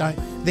just don't.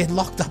 They're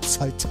locked up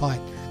so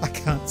tight. I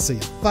can't see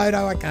a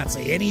photo. I can't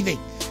see anything.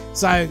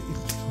 So,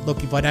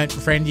 look, if I don't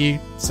friend you,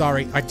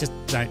 sorry, I just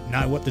don't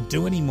know what to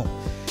do anymore.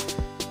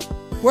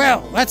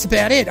 Well, that's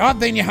about it. I've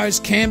been your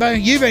host,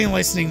 Cambo. You've been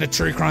listening to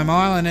True Crime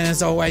Island, and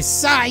as I always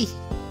say,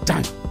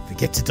 don't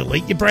forget to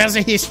delete your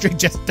browser history.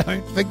 Just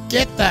don't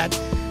forget that.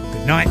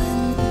 Good night.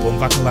 Boom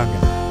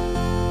Vakalunga.